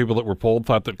think, of people that were polled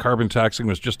thought that carbon taxing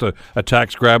was just a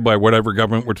tax grab by whatever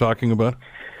government we're talking about?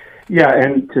 Yeah,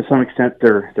 and to some extent,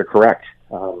 they're correct.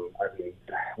 I mean,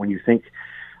 when you think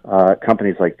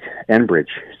companies like Enbridge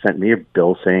sent me a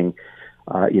bill saying,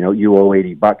 you owe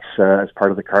 $80 as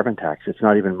part of the carbon tax. It's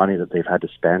not even money that they've had to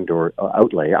spend or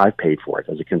outlay. I've paid for it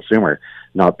as a consumer,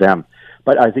 not them.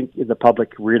 But I think the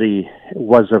public really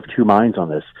was of two minds on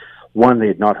this. One, they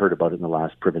had not heard about it in the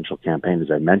last provincial campaign, as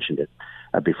I mentioned it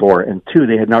before. And two,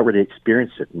 they had not really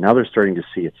experienced it. Now they're starting to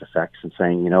see its effects and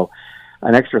saying,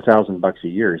 an extra $1,000 a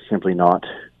year is simply not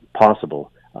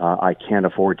possible. I can't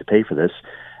afford to pay for this.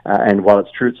 And while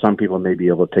it's true that some people may be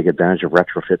able to take advantage of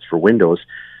retrofits for windows,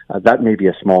 that may be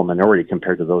a small minority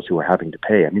compared to those who are having to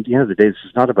pay. I mean, at the end of the day, this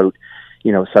is not about,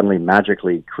 suddenly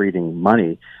magically creating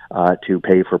money to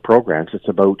pay for programs. It's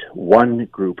about one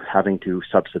group having to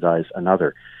subsidize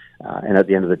another. And at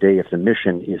the end of the day, if the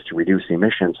mission is to reduce the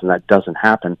emissions and that doesn't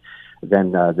happen,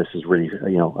 then this is really,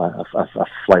 a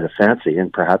flight of fancy,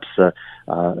 and perhaps, a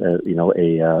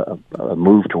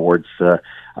move towards,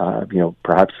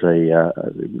 perhaps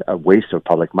a waste of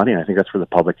public money. And I think that's where the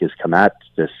public has come at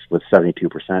this with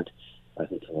 72%. I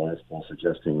think the last poll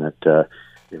suggesting that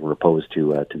they were opposed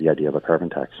to the idea of a carbon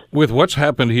tax. With what's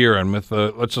happened here, and with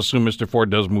let's assume Mr. Ford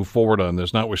does move forward on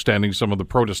this, notwithstanding some of the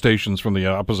protestations from the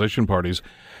opposition parties,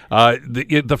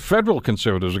 the federal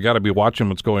Conservatives have got to be watching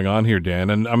what's going on here, Dan.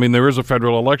 And I mean, there is a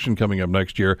federal election coming up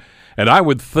next year, and I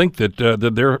would think that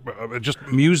that they're just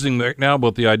musing right now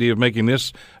about the idea of making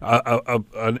this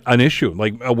an issue,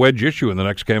 like a wedge issue in the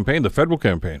next campaign, the federal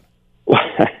campaign.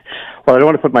 Well, I don't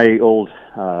want to put my old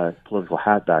political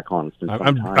hat back on.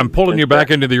 I'm pulling you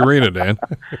back into the arena, Dan.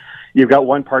 You've got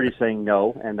one party saying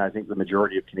no, and I think the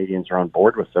majority of Canadians are on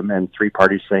board with them, and three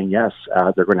parties saying yes.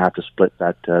 They're going to have to split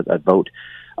that vote.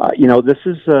 This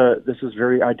is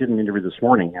very. I did an interview this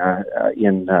morning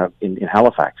in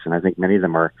Halifax, and I think many of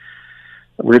them are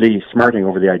really smarting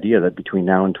over the idea that between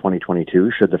now and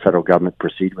 2022, should the federal government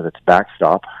proceed with its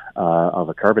backstop of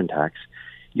a carbon tax,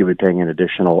 you would be paying an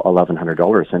additional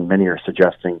 $1,100, and many are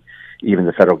suggesting, even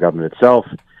the federal government itself,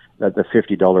 that the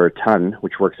 $50 a ton,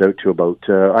 which works out to about,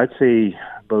 I'd say,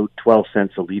 about 12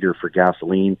 cents a liter for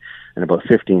gasoline and about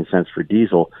 15 cents for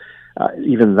diesel,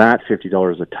 even that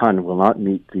 $50 a ton will not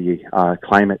meet the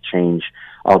climate change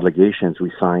obligations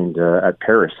we signed at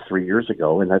Paris 3 years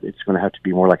ago, and that it's going to have to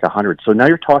be more like 100. So now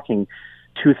you're talking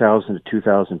 2,000 to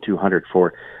 2,200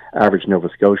 for average Nova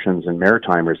Scotians and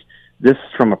Maritimers. This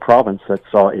from a province that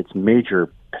saw its major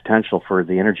potential for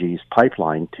the Energy East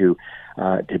pipeline to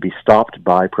be stopped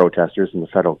by protesters in the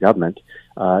federal government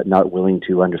not willing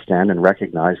to understand and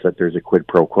recognize that there's a quid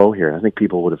pro quo here. I think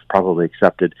people would have probably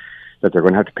accepted that they're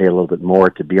going to have to pay a little bit more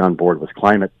to be on board with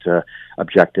climate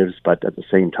objectives, but at the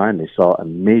same time, they saw a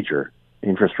major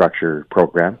infrastructure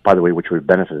program, by the way, which would have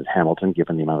benefited Hamilton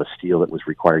given the amount of steel that was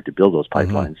required to build those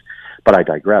pipelines. But I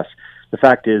digress. The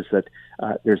fact is that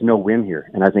there's no win here,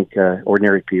 and I think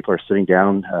ordinary people are sitting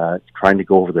down trying to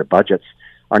go over their budgets,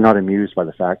 are not amused by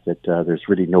the fact that there's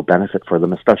really no benefit for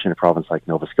them, especially in a province like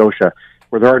Nova Scotia,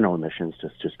 where there are no emissions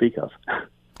to speak of.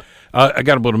 I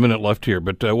got about a minute left here,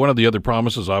 but one of the other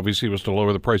promises, obviously, was to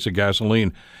lower the price of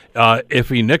gasoline. If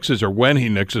he nixes, or when he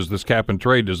nixes this cap and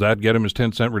trade, does that get him his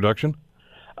 10-cent reduction?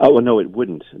 Well, no, it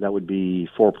wouldn't. That would be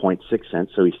 4.6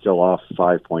 cents, so he's still off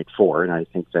 5.4, and I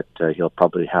think that he'll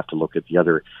probably have to look at the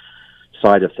other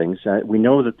side of things. We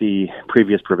know that the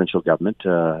previous provincial government,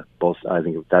 both I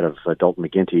think that of Dalton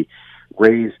McGuinty,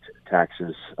 raised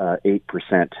taxes 8%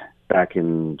 back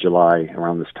in July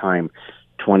around this time,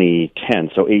 2010,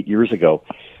 so 8 years ago.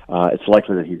 It's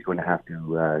likely that he's going to have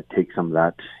to take some of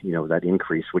that, that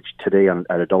increase, which today at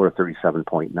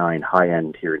 $1.37.9 high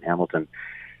end here in Hamilton,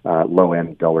 low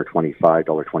end $1.25,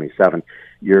 $1.27.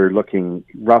 You're looking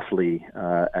roughly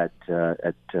at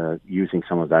using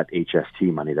some of that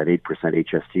HST money, that 8%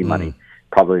 HST money,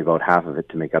 probably about half of it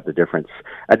to make up the difference.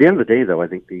 At the end of the day, though, I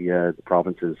think the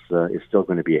province is still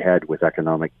going to be ahead with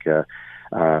economic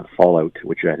fallout,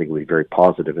 which I think will be very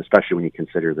positive, especially when you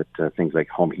consider that things like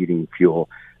home heating fuel,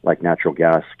 like natural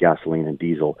gas, gasoline, and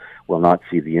diesel, will not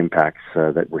see the impacts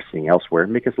that we're seeing elsewhere,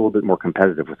 and make us a little bit more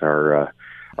competitive with our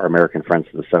American friends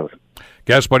to the south.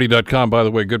 GasBuddy.com, by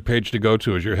the way, good page to go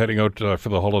to as you're heading out for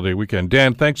the holiday weekend.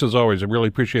 Dan, thanks as always. I really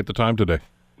appreciate the time today.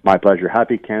 My pleasure.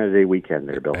 Happy Canada Day weekend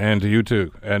there, Bill. And to you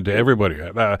too, and to everybody.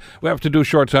 We have to do a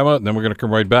short time out, and then we're going to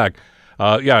come right back.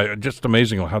 Just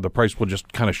amazing how the price will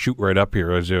just kind of shoot right up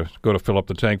here as you go to fill up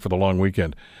the tank for the long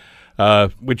weekend,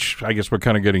 which I guess we're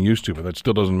kind of getting used to, but that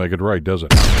still doesn't make it right, does it?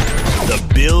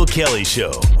 The Bill Kelly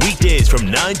Show, weekdays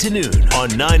from 9 to noon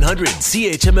on 900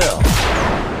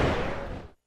 CHML.